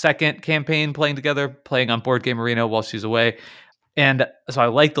second campaign playing together, playing on Board Game Arena while she's away. And so I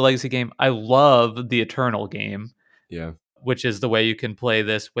like the legacy game. I love the Eternal game. Yeah. Which is the way you can play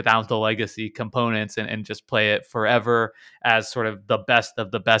this without the legacy components and just play it forever as sort of the best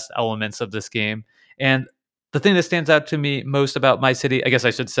of the best elements of this game. And the thing that stands out to me most about My City, I guess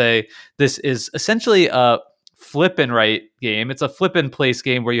I should say, this is essentially a flip and write game. It's a flip and place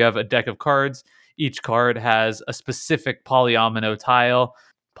game where you have a deck of cards. Each card has a specific polyomino tile.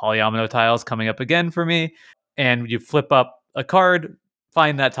 Polyomino tiles coming up again for me. And you flip up a card,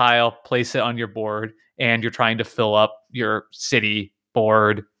 find that tile, place it on your board, and you're trying to fill up your city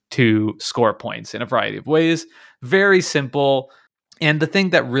board to score points in a variety of ways. Very simple. And the thing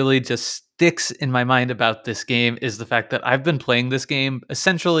that really just sticks in my mind about this game is the fact that I've been playing this game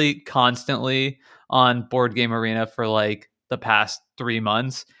essentially constantly on Board Game Arena for like the past 3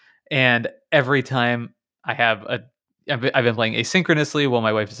 months. And every time I've been playing asynchronously while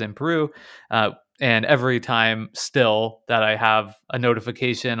my wife is in Peru. And every time still that I have a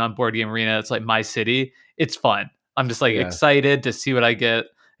notification on Board Game Arena, it's like My City, it's fun. I'm just like excited to see what I get,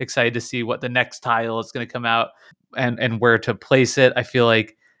 excited to see what the next tile is going to come out and where to place it. I feel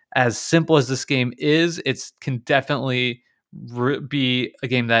like as simple as this game is, it can definitely be a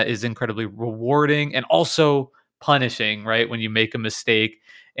game that is incredibly rewarding and also punishing, right? When you make a mistake,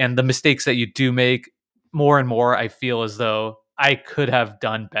 and the mistakes that you do make, more and more, I feel as though I could have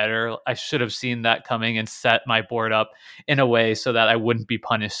done better. I should have seen that coming and set my board up in a way so that I wouldn't be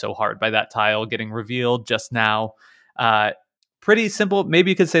punished so hard by that tile getting revealed just now. Pretty simple.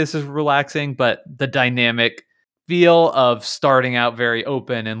 Maybe you could say this is relaxing, but the dynamic feel of starting out very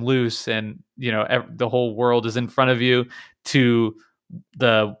open and loose, and the whole world is in front of you, to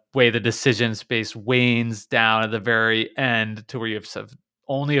the way the decision space wanes down at the very end to where you have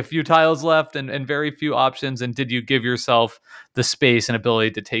only a few tiles left and very few options. And did you give yourself the space and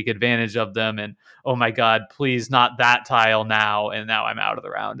ability to take advantage of them? And oh my God, please not that tile now. And now I'm out of the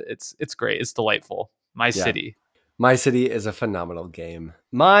round. It's great. It's delightful. My City. My City is a phenomenal game.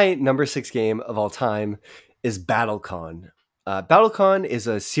 My number 6 game of all time is BattleCon. BattleCon is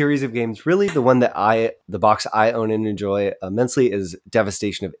a series of games. Really, the box I own and enjoy immensely is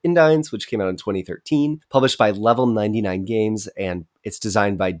Devastation of Indines, which came out in 2013, published by Level 99 Games, and it's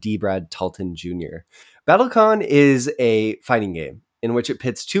designed by D. Brad Talton Jr. BattleCon is a fighting game in which it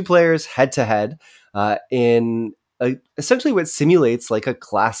pits two players head to head in essentially what simulates like a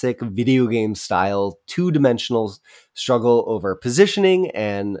classic video game style two-dimensional struggle over positioning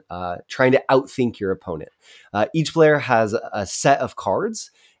and trying to outthink your opponent. Each player has a set of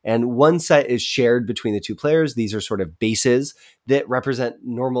cards, and one set is shared between the two players. These are sort of bases that represent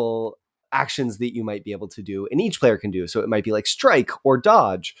normal actions that you might be able to do, and each player can do. So it might be like strike or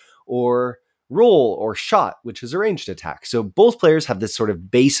dodge or roll or shot, which is a ranged attack. So both players have this sort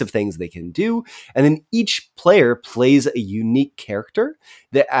of base of things they can do. And then each player plays a unique character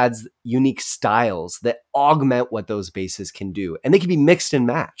that adds unique styles that augment what those bases can do. And they can be mixed and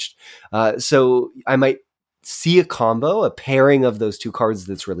matched. So I might see a combo, a pairing of those two cards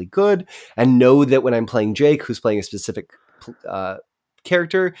that's really good, and know that when I'm playing Jake, who's playing a specific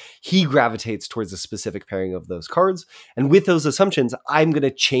character, he gravitates towards a specific pairing of those cards. And with those assumptions, I'm going to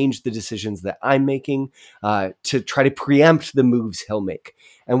change the decisions that I'm making to try to preempt the moves he'll make.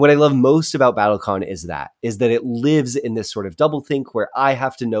 And what I love most about BattleCon is that it lives in this sort of double think where I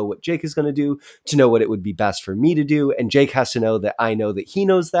have to know what Jake is going to do to know what it would be best for me to do. And Jake has to know that I know that he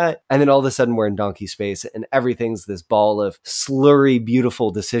knows that. And then all of a sudden we're in donkey space and everything's this ball of slurry, beautiful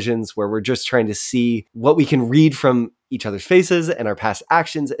decisions where we're just trying to see what we can read from each other's faces and our past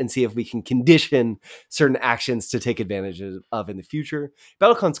actions and see if we can condition certain actions to take advantage of in the future.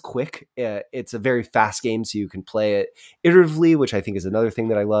 BattleCon's quick. It's a very fast game, so you can play it iteratively, which I think is another thing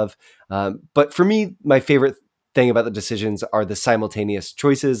that I love. But for me, my favorite thing about the decisions are the simultaneous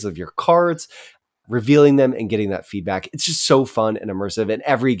choices of your cards, revealing them and getting that feedback. It's just so fun and immersive. And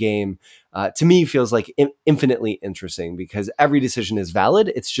every game, to me, feels like infinitely interesting because every decision is valid.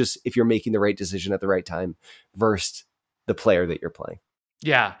 It's just if you're making the right decision at the right time versus the player that you're playing.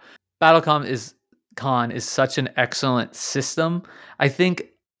 Yeah. BattleCon is such an excellent system. I think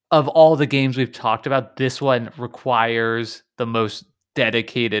of all the games we've talked about, this one requires the most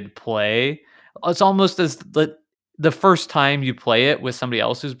dedicated play. It's almost as the first time you play it with somebody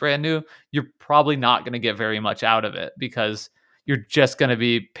else who's brand new, you're probably not going to get very much out of it because you're just going to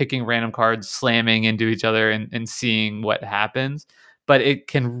be picking random cards, slamming into each other and seeing what happens. But it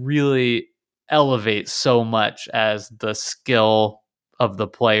can really elevate so much as the skill of the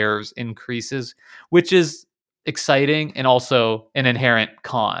players increases, which is exciting and also an inherent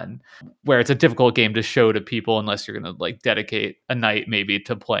con where it's a difficult game to show to people unless you're going to like dedicate a night maybe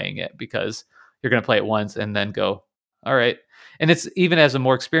to playing it because you're going to play it once and then go, all right. And it's even as a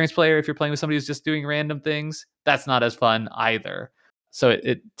more experienced player, if you're playing with somebody who's just doing random things, that's not as fun either. So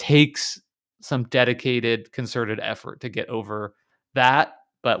it takes some dedicated, concerted effort to get over that.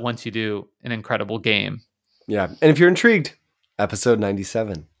 But once you do, an incredible game. Yeah. And if you're intrigued, episode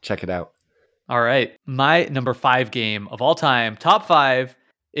 97, check it out. All right. My number 5 game of all time, top 5,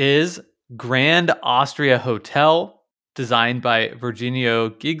 is Grand Austria Hotel, designed by Virginio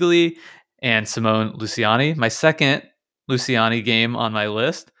Gigli and Simone Luciani. My second Luciani game on my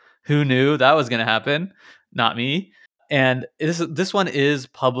list. Who knew that was going to happen? Not me. And this one is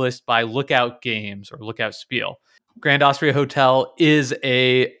published by Lookout Games or Lookout Spiel. Grand Austria Hotel is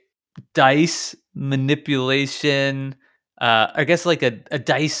a dice manipulation, I guess like a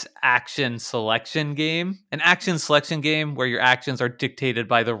dice action selection game, an action selection game where your actions are dictated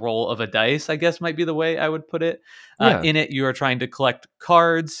by the roll of a dice, I guess might be the way I would put it. Yeah. In it, you are trying to collect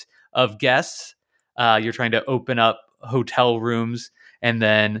cards of guests. You're trying to open up hotel rooms and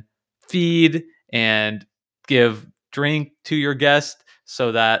then feed and give drink to your guest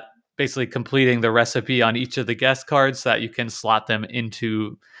so that basically completing the recipe on each of the guest cards so that you can slot them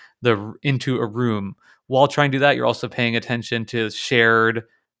into a room. While trying to do that, you're also paying attention to shared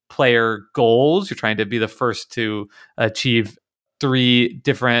player goals. You're trying to be the first to achieve 3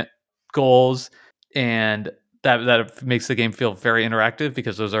 different goals, and that makes the game feel very interactive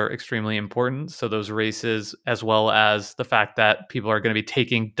because those are extremely important. So those races, as well as the fact that people are going to be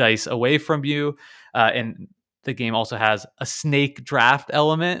taking dice away from you, and the game also has a snake draft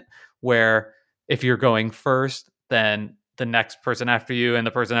element where if you're going first, then the next person after you and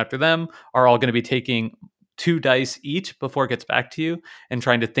the person after them are all going to be taking 2 dice each before it gets back to you and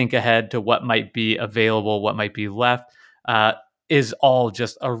trying to think ahead to what might be available, what might be left, is all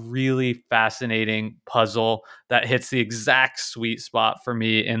just a really fascinating puzzle that hits the exact sweet spot for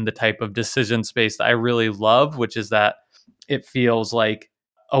me in the type of decision space that I really love, which is that it feels like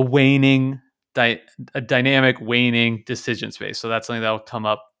a a dynamic waning decision space. So that's something that will come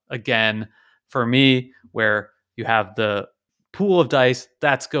up again for me where you have the pool of dice,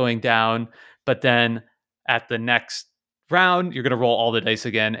 that's going down. But then at the next round, you're going to roll all the dice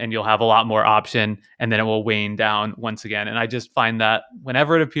again and you'll have a lot more option, and then it will wane down once again. And I just find that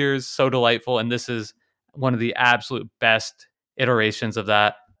whenever it appears, so delightful. And this is one of the absolute best iterations of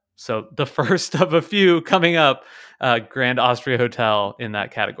that. So the first of a few coming up, Grand Austria Hotel in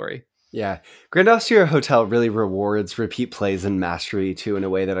that category. Yeah. Grand Austria Hotel really rewards repeat plays and mastery too, in a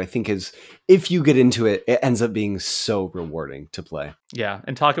way that I think is, if you get into it, it ends up being so rewarding to play. Yeah.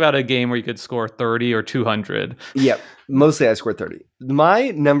 And talk about a game where you could score 30 or 200. Yep. Mostly I scored 30.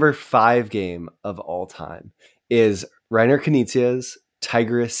 My number 5 game of all time is Reiner Knizia's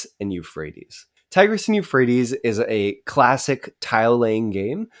Tigris and Euphrates. Tigris and Euphrates is a classic tile laying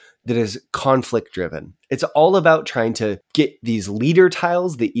game that is conflict driven. It's all about trying to get these leader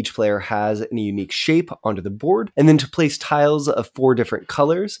tiles that each player has in a unique shape onto the board, and then to place tiles of 4 different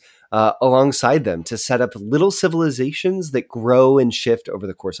colors alongside them to set up little civilizations that grow and shift over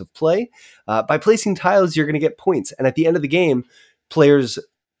the course of play. By placing tiles, you're going to get points. And at the end of the game, players'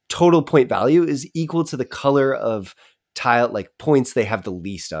 total point value is equal to the color of tile, like points they have the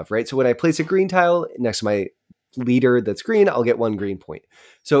least of, right? So when I place a green tile next to my leader that's green, I'll get 1 green point.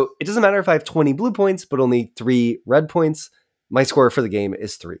 So it doesn't matter if I have 20 blue points, but only 3 red points. My score for the game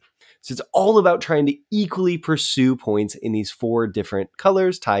is 3. So it's all about trying to equally pursue points in these 4 different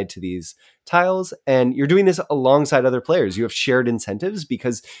colors tied to these tiles. And you're doing this alongside other players. You have shared incentives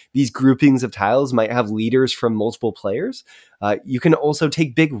because these groupings of tiles might have leaders from multiple players. You can also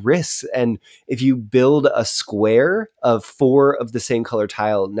take big risks. And if you build a square of 4 of the same color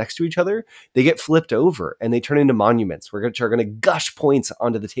tile next to each other, they get flipped over and they turn into monuments. We're going to gush points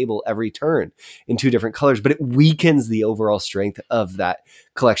onto the table every turn in 2 different colors, but it weakens the overall strength of that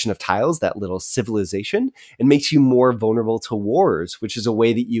collection of tiles, that little civilization, and makes you more vulnerable to wars, which is a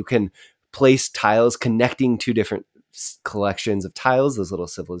way that you can place tiles connecting 2 different collections of tiles, those little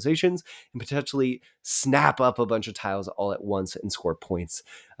civilizations, and potentially snap up a bunch of tiles all at once and score points.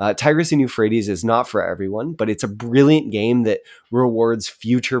 Tigris and Euphrates is not for everyone, but it's a brilliant game that rewards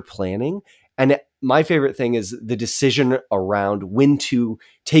future planning. And my favorite thing is the decision around when to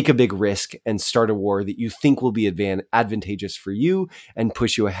take a big risk and start a war that you think will be advantageous for you and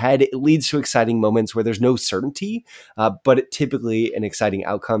push you ahead. It leads to exciting moments where there's no certainty, but typically an exciting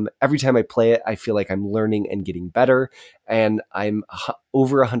outcome. Every time I play it, I feel like I'm learning and getting better. And I'm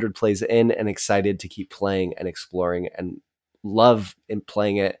over 100 plays in and excited to keep playing and exploring, and love in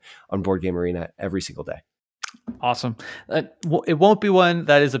playing it on Board Game Arena every single day. Awesome. It won't be one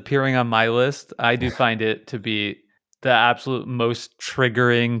that is appearing on my list. I do find it to be the absolute most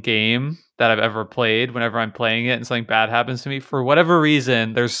triggering game that I've ever played. Whenever I'm playing it and something bad happens to me, for whatever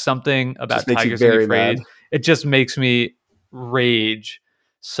reason, there's something about Tigers and Euphrates. It just makes me rage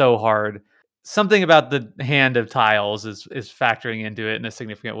so hard. Something about the hand of tiles is factoring into it in a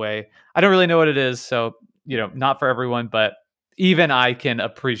significant way. I don't really know what it is, so not for everyone, but even I can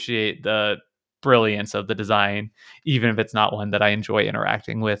appreciate the brilliance of the design, even if it's not one that I enjoy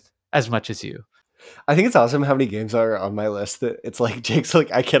interacting with as much as you. I think it's awesome how many games are on my list that it's like, Jake's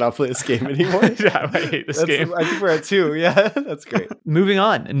like, I cannot play this game anymore. Yeah, I hate this game. I think we're at 2. Yeah, that's great. Moving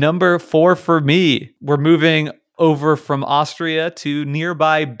on. Number 4 for me. We're moving over from Austria to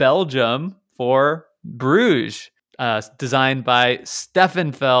nearby Belgium for Bruges, designed by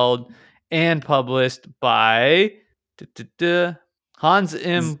Stefan Feld and published by Hans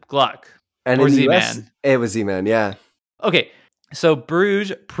im Gluck. And or in the Z-Man. US, it was Z-Man, yeah. Okay, so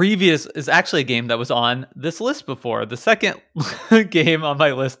Bruges previous is actually a game that was on this list before. The second game on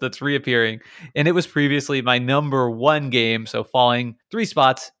my list that's reappearing, and it was previously my number 1 game, so falling 3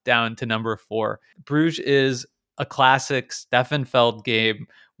 spots down to number 4. Bruges is a classic Stefan Feld game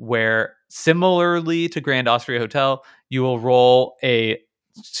where, similarly to Grand Austria Hotel, you will roll a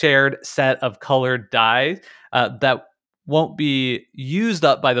shared set of colored die that won't be used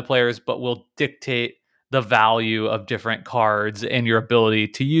up by the players, but will dictate the value of different cards and your ability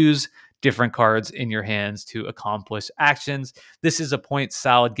to use different cards in your hands to accomplish actions. This is a point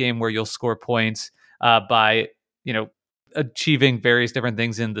salad game where you'll score points by, achieving various different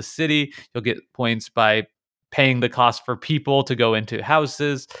things in the city. You'll get points by paying the cost for people to go into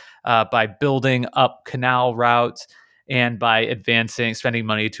houses, by building up canal routes, and by spending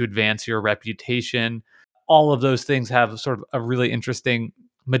money to advance your reputation. All of those things have sort of a really interesting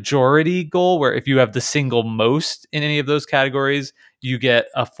majority goal, where if you have the single most in any of those categories, you get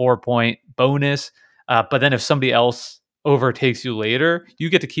a 4-point bonus. But then if somebody else overtakes you later, you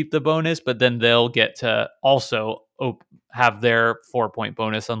get to keep the bonus, but then they'll get to also have their 4-point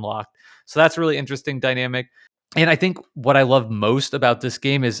bonus unlocked. So that's a really interesting dynamic. And I think what I love most about this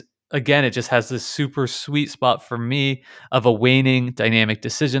game is again, it just has this super sweet spot for me of a waning dynamic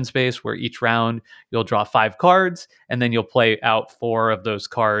decision space where each round you'll draw 5 cards and then you'll play out 4 of those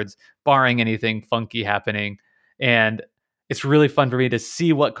cards, barring anything funky happening. And it's really fun for me to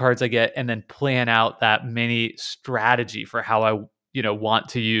see what cards I get and then plan out that mini strategy for how I, want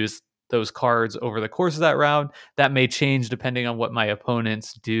to use those cards over the course of that round. That may change depending on what my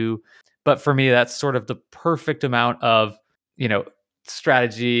opponents do. But for me, that's sort of the perfect amount of,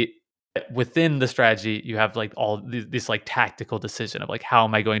 strategy. Within the strategy, you have like all this like tactical decision of like, how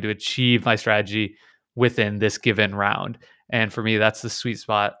am I going to achieve my strategy within this given round? And for me, that's the sweet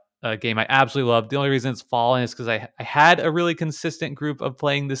spot game I absolutely love. The only reason it's fallen is because I had a really consistent group of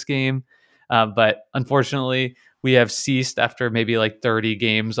playing this game. But unfortunately, we have ceased after maybe like 30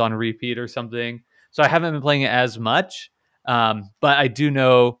 games on repeat or something. So I haven't been playing it as much. But I do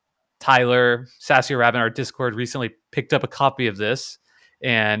know Tyler, Sassy Rabbit, our Discord recently picked up a copy of this.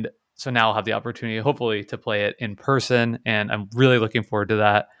 And so now I'll have the opportunity, hopefully, to play it in person. And I'm really looking forward to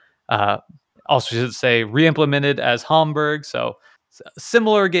that. Also, should say re-implemented as Hamburg. So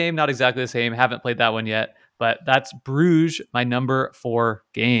similar game, not exactly the same. Haven't played that one yet, but that's Bruges, my number 4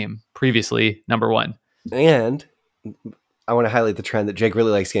 game. Previously, number 1. And I want to highlight the trend that Jake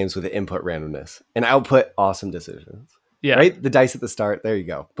really likes games with input randomness and output awesome decisions. Yeah. Right? The dice at the start. There you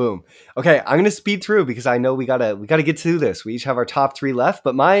go. Boom. Okay, I'm going to speed through because I know we gotta get to this. We each have our top 3 left,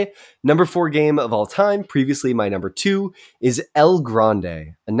 but my number 4 game of all time, previously my number 2, is El Grande,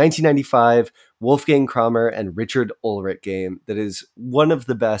 a 1995 Wolfgang Kramer and Richard Ulrich game that is one of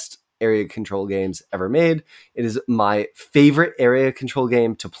the best area control games ever made. It is my favorite area control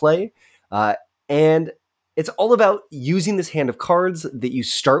game to play, and it's all about using this hand of cards that you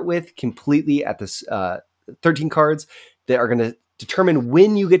start with completely at this 13 cards that are going to determine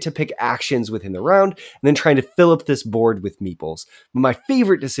when you get to pick actions within the round, and then trying to fill up this board with meeples. My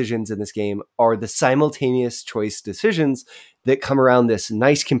favorite decisions in this game are the simultaneous choice decisions that come around this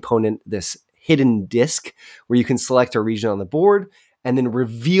nice component, this hidden disc, where you can select a region on the board and then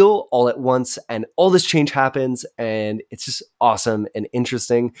reveal all at once, and all this change happens, and it's just awesome and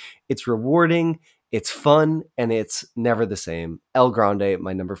interesting. It's rewarding, it's fun, and it's never the same. El Grande,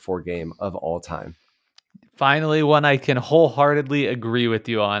 my number 4 game of all time. Finally, one I can wholeheartedly agree with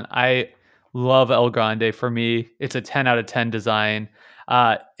you on. I love El Grande. For me, it's a 10 out of 10 design.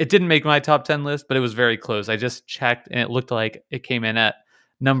 It didn't make my top 10 list, but it was very close. I just checked and it looked like it came in at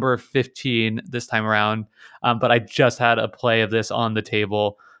number 15 this time around. But I just had a play of this on the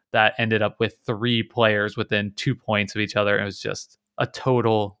table that ended up with 3 players within 2 points of each other. It was just a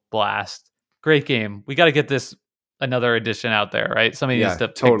total blast. Great game. We got to get this another edition out there, right? Somebody needs to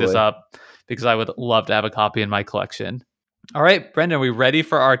pick this up because I would love to have a copy in my collection. All right, Brendan, are we ready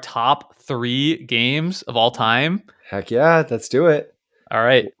for our top 3 games of all time? Heck yeah, let's do it. All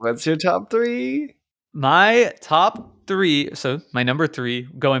right. What's your top 3? My top 3, so my number 3,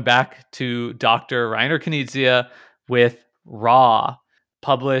 going back to Dr. Reiner Knizia with Ra,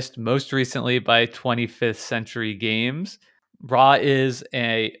 published most recently by 25th Century Games. Ra is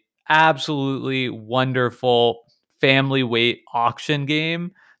a absolutely wonderful family weight auction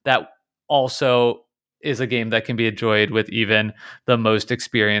game that also is a game that can be enjoyed with even the most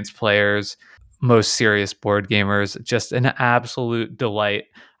experienced players, most serious board gamers. Just an absolute delight.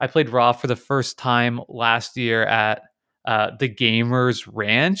 I played Ra for the first time last year at the Gamers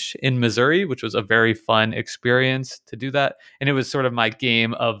Ranch in Missouri, which was a very fun experience to do that. And it was sort of my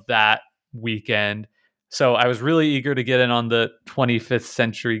game of that weekend. So I was really eager to get in on the 25th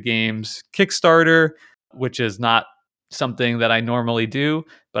Century Games Kickstarter, which is not something that I normally do,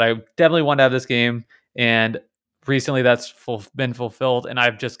 but I definitely want to have this game. And recently that's been fulfilled, and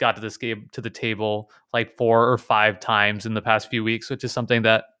I've just got to this game to the table like 4 or 5 times in the past few weeks, which is something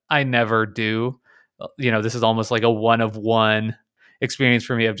that I never do. This is almost like a one of one experience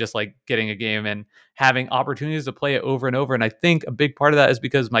for me of just like getting a game and having opportunities to play it over and over. And I think a big part of that is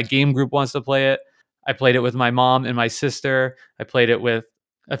because my game group wants to play it. I played it with my mom and my sister. I played it with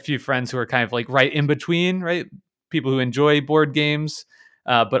a few friends who are kind of like right in between, right? People who enjoy board games,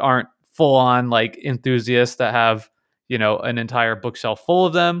 but aren't full on like enthusiasts that have, an entire bookshelf full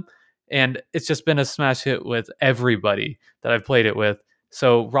of them. And it's just been a smash hit with everybody that I've played it with.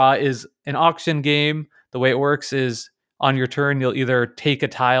 So Ra is an auction game. The way it works is on your turn, you'll either take a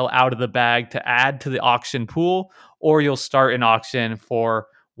tile out of the bag to add to the auction pool, or you'll start an auction for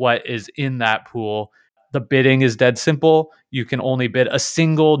what is in that pool. The bidding is dead simple. You can only bid a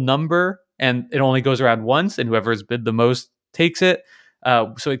single number, and it only goes around once, and whoever has bid the most takes it.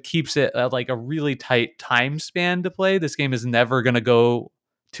 So it keeps it like a really tight time span to play. This game is never going to go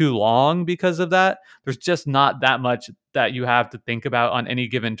too long because of that. There's just not that much that you have to think about on any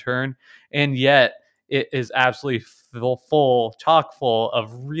given turn. And yet it is absolutely chock full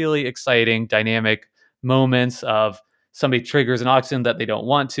of really exciting, dynamic moments of somebody triggers an auction that they don't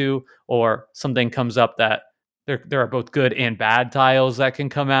want to, or something comes up that there are both good and bad tiles that can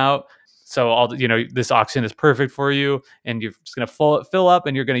come out. So this auction is perfect for you, and you're just going to fill up,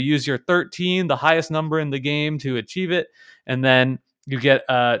 and you're going to use your 13, the highest number in the game, to achieve it. And then you get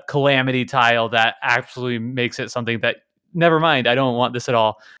a calamity tile that actually makes it something that, never mind, I don't want this at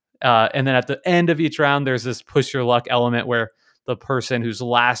all. And then at the end of each round, there's this push your luck element where the person who's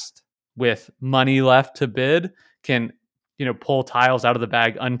last with money left to bid can, pull tiles out of the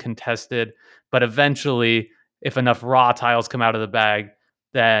bag uncontested. But eventually, if enough raw tiles come out of the bag,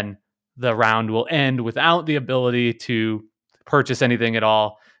 then the round will end without the ability to purchase anything at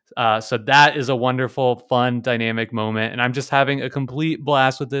all. So that is a wonderful, fun, dynamic moment. And I'm just having a complete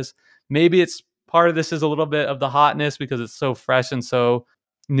blast with this. Maybe it's part of this is a little bit of the hotness because it's so fresh and so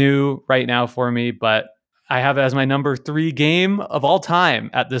new right now for me. But I have it as my number 3 game of all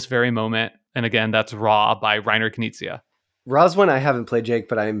time at this very moment. And again, that's Raw by Reiner Knizia. Raw's one I haven't played, Jake,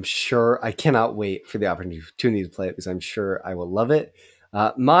 but I'm sure I cannot wait for the opportunity to play it because I'm sure I will love it.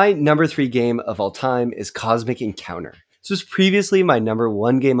 My number 3 game of all time is Cosmic Encounter. This was previously my number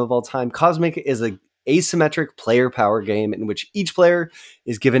 1 game of all time. Cosmic is an asymmetric player power game in which each player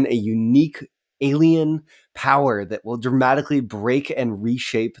is given a unique alien power that will dramatically break and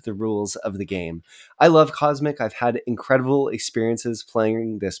reshape the rules of the game. I love Cosmic. I've had incredible experiences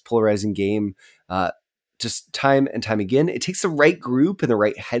playing this polarizing game just time and time again. It takes the right group and the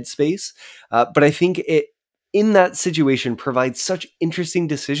right headspace, but I think it, in that situation, provides such interesting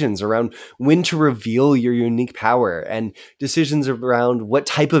decisions around when to reveal your unique power and decisions around what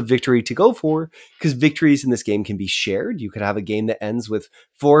type of victory to go for, because victories in this game can be shared. You could have a game that ends with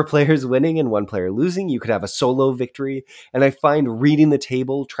 4 players winning and 1 player losing. You could have a solo victory. And I find reading the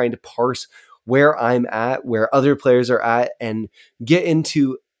table, trying to parse where I'm at, where other players are at, and get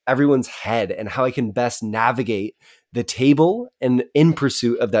into everyone's head and how I can best navigate the table and in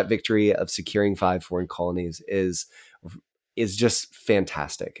pursuit of that victory of securing 5 foreign colonies is just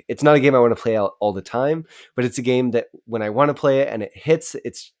fantastic. It's not a game I want to play out all the time, but it's a game that when I want to play it and it hits,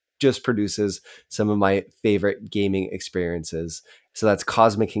 it's just produces some of my favorite gaming experiences. So that's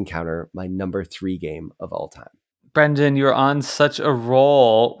Cosmic Encounter, my number 3 game of all time. Brendan, you're on such a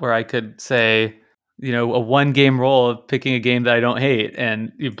roll where I could say, a 1 game roll of picking a game that I don't hate,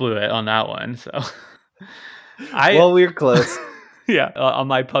 and you blew it on that one. So well, we're close. Yeah, on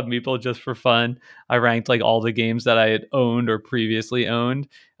my Pub Meeple, just for fun, I ranked like all the games that I had owned or previously owned,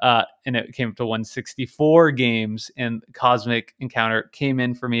 and it came up to 164 games, and Cosmic Encounter came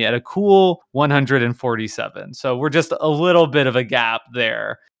in for me at a cool 147. So we're just a little bit of a gap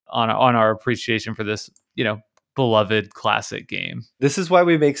there on our appreciation for this, beloved classic game. This is why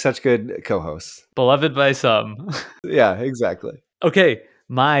we make such good co-hosts. Beloved by some. Yeah, exactly. Okay,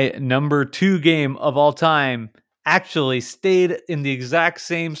 my number 2 game of all time actually stayed in the exact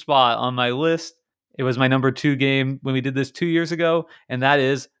same spot on my list. It was my number 2 game when we did this 2 years ago, and that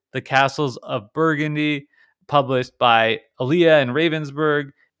is The Castles of Burgundy, published by Alea and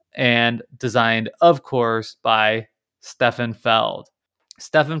Ravensburg, and designed, of course, by Stefan Feld.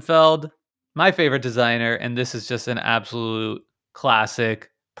 Stefan Feld, my favorite designer, and this is just an absolute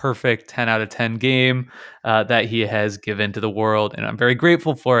classic, perfect 10 out of 10 game that he has given to the world, and I'm very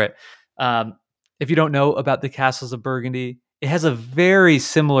grateful for it. If you don't know about the Castles of Burgundy, it has a very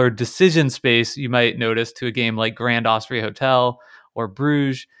similar decision space, you might notice, to a game like Grand Austria Hotel or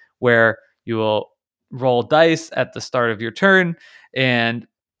Bruges, where you will roll dice at the start of your turn, and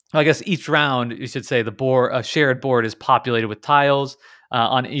I guess each round, you should say, a shared board is populated with tiles.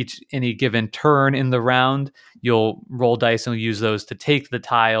 On any given turn in the round, you'll roll dice and use those to take the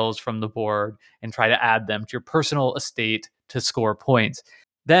tiles from the board and try to add them to your personal estate to score points.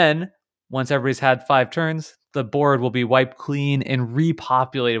 Then, once everybody's had 5 turns, the board will be wiped clean and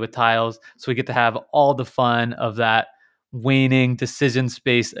repopulated with tiles. So we get to have all the fun of that waning decision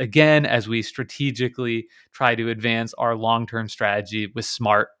space again as we strategically try to advance our long-term strategy with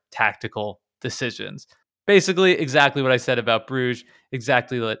smart tactical decisions. Basically, exactly what I said about Bruges,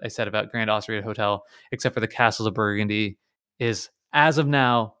 exactly what I said about Grand Austria Hotel, except for the Castles of Burgundy is, as of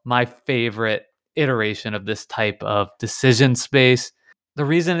now, my favorite iteration of this type of decision space. The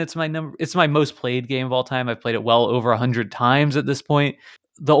reason it's my most played game of all time. I've played it well over 100 times at this point.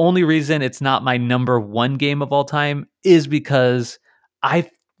 The only reason it's not my number 1 game of all time is because I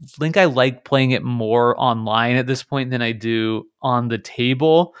think I like playing it more online at this point than I do on the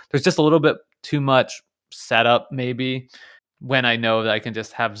table. There's just a little bit too much setup, maybe. when I know that I can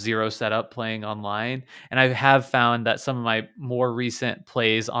just have zero setup playing online. And I have found that some of my more recent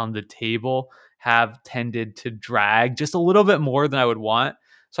plays on the table have tended to drag just a little bit more than I would want.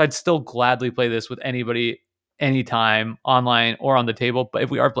 So I'd still gladly play this with anybody, anytime, online or on the table. But if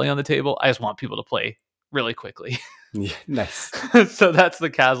we are playing on the table, I just want people to play really quickly. Yeah, nice. So that's the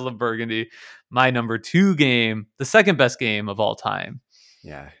Castle of Burgundy, my number 2 game, the second best game of all time.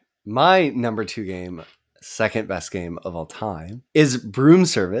 Yeah. My number 2 game, second best game of all time, is Broom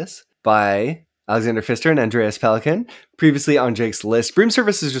Service by Alexander Pfister and Andreas Pelikan, previously on Jake's list. Broom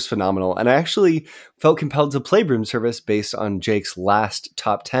Service is just phenomenal, and I actually felt compelled to play Broom Service based on Jake's last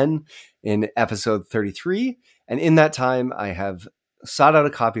top 10 in episode 33, and in that time, I have sought out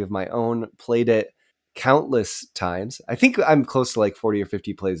a copy of my own, played it countless times. I think I'm close to like 40 or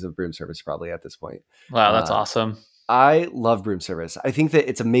 50 plays of Broom Service probably at this point. Wow, that's awesome. I love Broom Service. I think that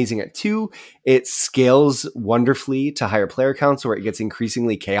it's amazing at 2. It scales wonderfully to higher player counts where it gets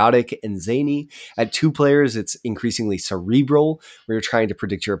increasingly chaotic and zany. At 2 players, it's increasingly cerebral where you're trying to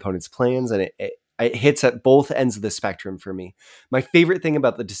predict your opponent's plans, and it hits at both ends of the spectrum for me. My favorite thing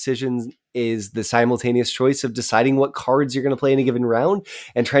about the decisions is the simultaneous choice of deciding what cards you're going to play in a given round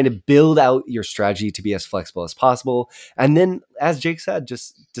and trying to build out your strategy to be as flexible as possible. And then, as Jake said,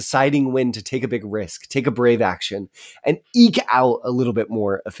 just deciding when to take a big risk, take a brave action, and eke out a little bit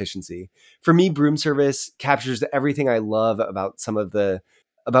more efficiency. For me, Broom Service captures everything I love about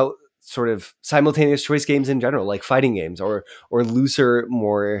about sort of simultaneous choice games in general, like fighting games or looser,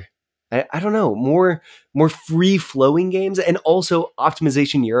 more, I don't know, more free flowing games, and also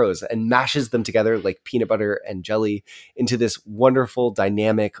optimization Euros, and mashes them together like peanut butter and jelly into this wonderful,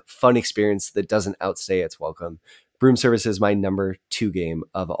 dynamic, fun experience that doesn't outstay its welcome. Broom Service is my number 2 game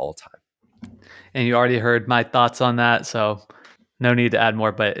of all time. And you already heard my thoughts on that, so no need to add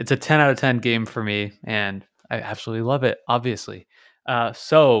more, but it's a 10 out of 10 game for me, and I absolutely love it, obviously.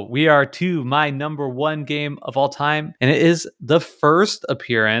 So we are to my number 1 game of all time, and it is the first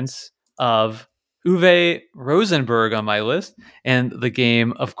appearance of Uwe Rosenberg on my list. And the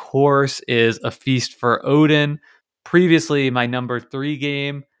game, of course, is A Feast for Odin. Previously, my number 3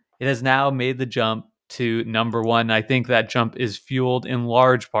 game. It has now made the jump to number 1. I think that jump is fueled in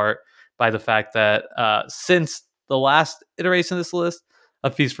large part by the fact that since the last iteration of this list,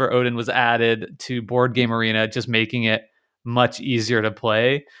 A Feast for Odin was added to Board Game Arena, just making it much easier to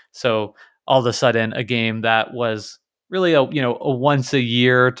play. So all of a sudden, a game that was really a once a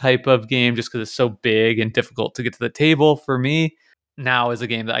year type of game, just because it's so big and difficult to get to the table for me, now is a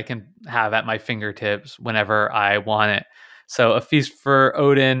game that I can have at my fingertips whenever I want it. So A Feast for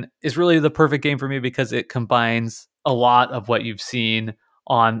Odin is really the perfect game for me because it combines a lot of what you've seen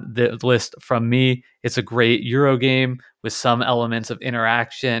on the list from me. It's a great Euro game with some elements of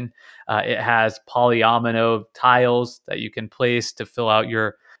interaction. It has polyomino tiles that you can place to fill out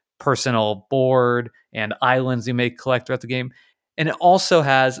your personal board and islands you may collect throughout the game. And it also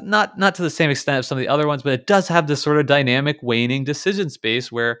has, not to the same extent as some of the other ones, but it does have this sort of dynamic waning decision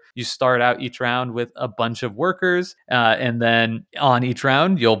space where you start out each round with a bunch of workers. And then on each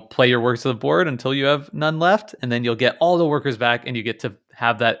round, you'll play your works to the board until you have none left. And then you'll get all the workers back and you get to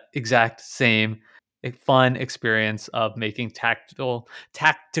have that exact same fun experience of making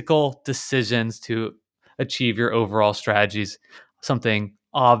tactical decisions to achieve your overall strategies. Something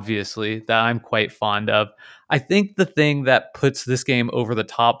obviously that I'm quite fond of. I think the thing that puts this game over the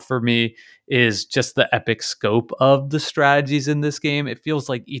top for me is just the epic scope of the strategies in this game. It feels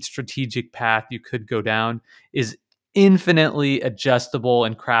like each strategic path you could go down is infinitely adjustable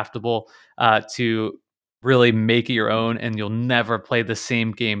and craftable to really make it your own, and you'll never play the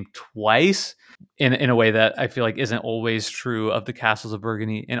same game twice in a way that I feel like isn't always true of the Castles of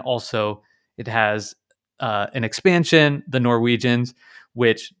Burgundy. And also, it has an expansion, the Norwegians,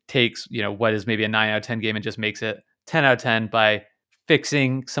 which takes what is maybe a 9 out of 10 game and just makes it 10 out of 10 by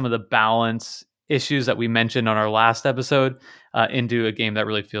fixing some of the balance issues that we mentioned on our last episode into a game that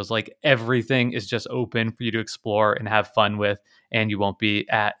really feels like everything is just open for you to explore and have fun with, and you won't be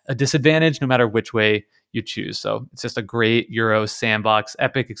at a disadvantage no matter which way you choose. So it's just a great Euro sandbox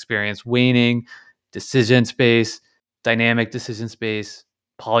epic experience. Waning, decision space, dynamic decision space,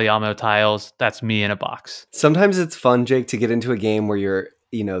 polyomino tiles. That's me in a box. Sometimes it's fun, Jake, to get into a game where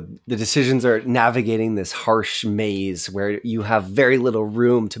the decisions are navigating this harsh maze where you have very little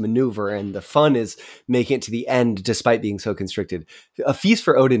room to maneuver, and the fun is making it to the end despite being so constricted. A Feast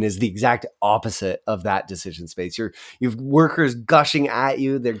for Odin is the exact opposite of that decision space. You have workers gushing at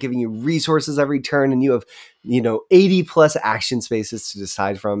you. They're giving you resources every turn, and you have 80 plus action spaces to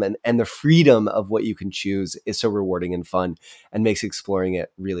decide from, and the freedom of what you can choose is so rewarding and fun and makes exploring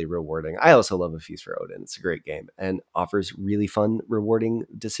it really rewarding. I also love A Feast for Odin. It's a great game and offers really fun, rewarding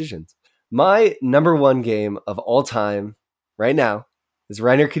decisions. My number one game of all time right now is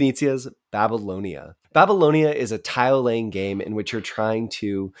Reiner Knizia's Babylonia. Babylonia is a tile-laying game in which you're trying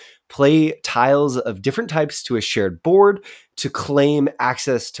to play tiles of different types to a shared board to claim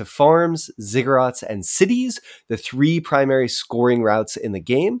access to farms, ziggurats, and cities, the three primary scoring routes in the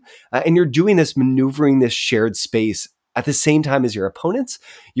game. And you're doing this, maneuvering this shared space at the same time as your opponents.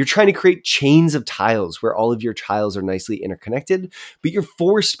 You're trying to create chains of tiles where all of your tiles are nicely interconnected, but you're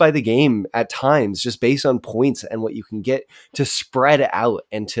forced by the game at times, just based on points and what you can get, to spread out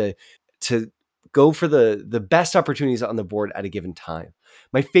and to go for the best opportunities on the board at a given time.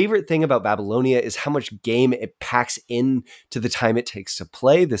 My favorite thing about Babylonia is how much game it packs in to the time it takes to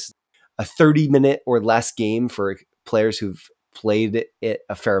play. This is a 30-minute or less game for players who've played it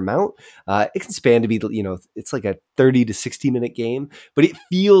a fair amount. It can span to be, it's like a 30 to 60 minute game, but it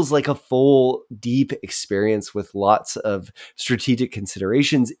feels like a full, deep experience with lots of strategic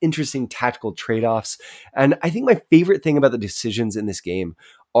considerations, interesting tactical trade-offs. And I think my favorite thing about the decisions in this game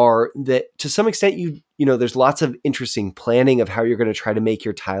are that to some extent, there's lots of interesting planning of how you're going to try to make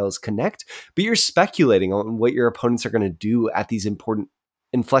your tiles connect, but you're speculating on what your opponents are going to do at these important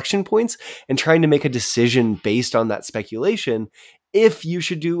inflection points and trying to make a decision based on that speculation if you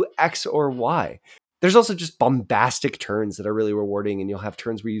should do X or Y. There's also just bombastic turns that are really rewarding, and you'll have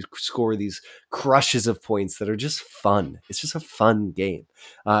turns where you score these crushes of points that are just fun. It's just a fun game.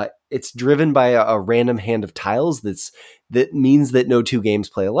 It's driven by a random hand of tiles that means that no two games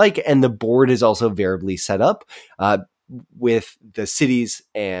play alike, and the board is also variably set up with the cities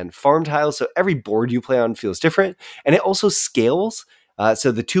and farm tiles. So every board you play on feels different, and it also scales.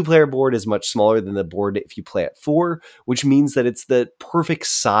 So the 2-player board is much smaller than the board if you play at 4, which means that it's the perfect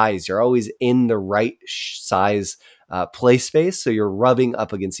size. You're always in the right size play space, so you're rubbing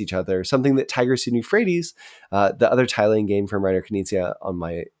up against each other, something that Tigris and Euphrates, the other tiling game from Reiner Knizia on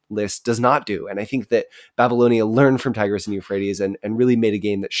my list, does not do. And I think that Babylonia learned from Tigris and Euphrates and really made a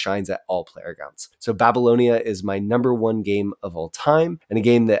game that shines at all player counts. So Babylonia is my number one game of all time, and a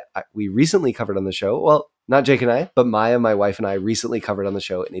game that we recently covered on the show. Well, not Jake and I, but Maya, my wife, and I recently covered on the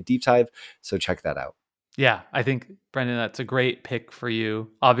show in a deep dive. So check that out. Yeah, I think, Brendan, that's a great pick for you.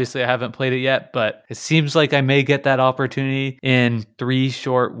 Obviously, I haven't played it yet, but it seems like I may get that opportunity in 3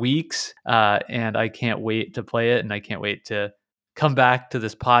 short weeks. And I can't wait to play it. And I can't wait to come back to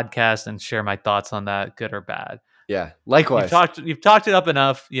this podcast and share my thoughts on that, good or bad. Yeah, likewise. You've talked it up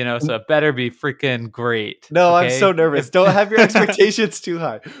enough, so it better be freaking great. No, okay? I'm so nervous. Don't have your expectations too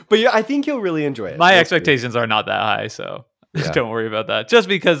high. But I think you'll really enjoy it. My expectations are not that high, so don't worry about that. Just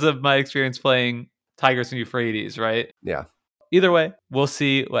because of my experience playing Tigris and Euphrates, right? Yeah. Either way, we'll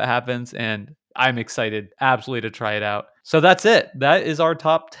see what happens, and I'm excited absolutely to try it out. So that's it. That is our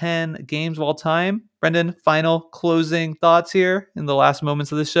top 10 games of all time. Brendan, final closing thoughts here in the last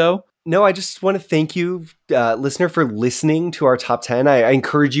moments of the show? No, I just want to thank you, listener, for listening to our top 10. I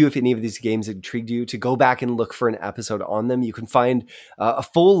encourage you, if any of these games intrigued you, to go back and look for an episode on them. You can find a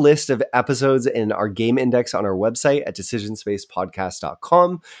full list of episodes in our game index on our website at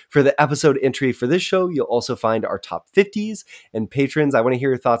decisionspacepodcast.com. For the episode entry for this show, you'll also find our top 50s. And patrons, I want to hear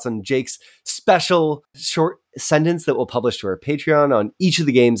your thoughts on Jake's special short sentence that we'll publish to our Patreon on each of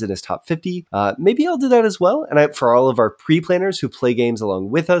the games in his top 50. Maybe I'll do that as well. And for all of our pre-planners who play games along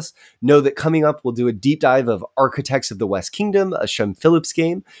with us, know that coming up, we'll do a deep dive of Architects of the West Kingdom, a Shem Phillips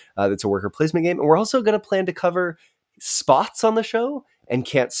game that's a worker placement game. And we're also going to plan to cover Spots on the show and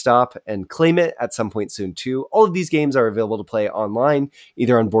Can't Stop and Claim It at some point soon too. All of these games are available to play online,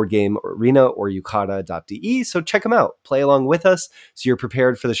 either on Board Game Arena or yucata.de. So check them out. Play along with us so you're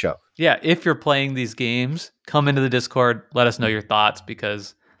prepared for the show. Yeah, if you're playing these games, come into the Discord, let us know your thoughts,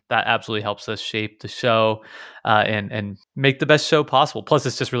 because that absolutely helps us shape the show and make the best show possible. Plus,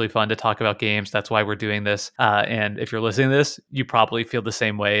 it's just really fun to talk about games. That's why we're doing this. And if you're listening to this, you probably feel the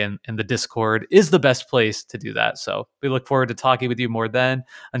same way. And the Discord is the best place to do that. So we look forward to talking with you more then.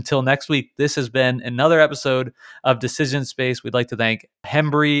 Until next week, this has been another episode of Decision Space. We'd like to thank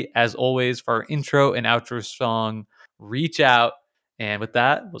Hembry, as always, for our intro and outro song, Reach Out. And with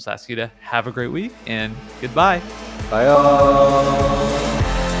that, we'll just ask you to have a great week and goodbye. Bye, all.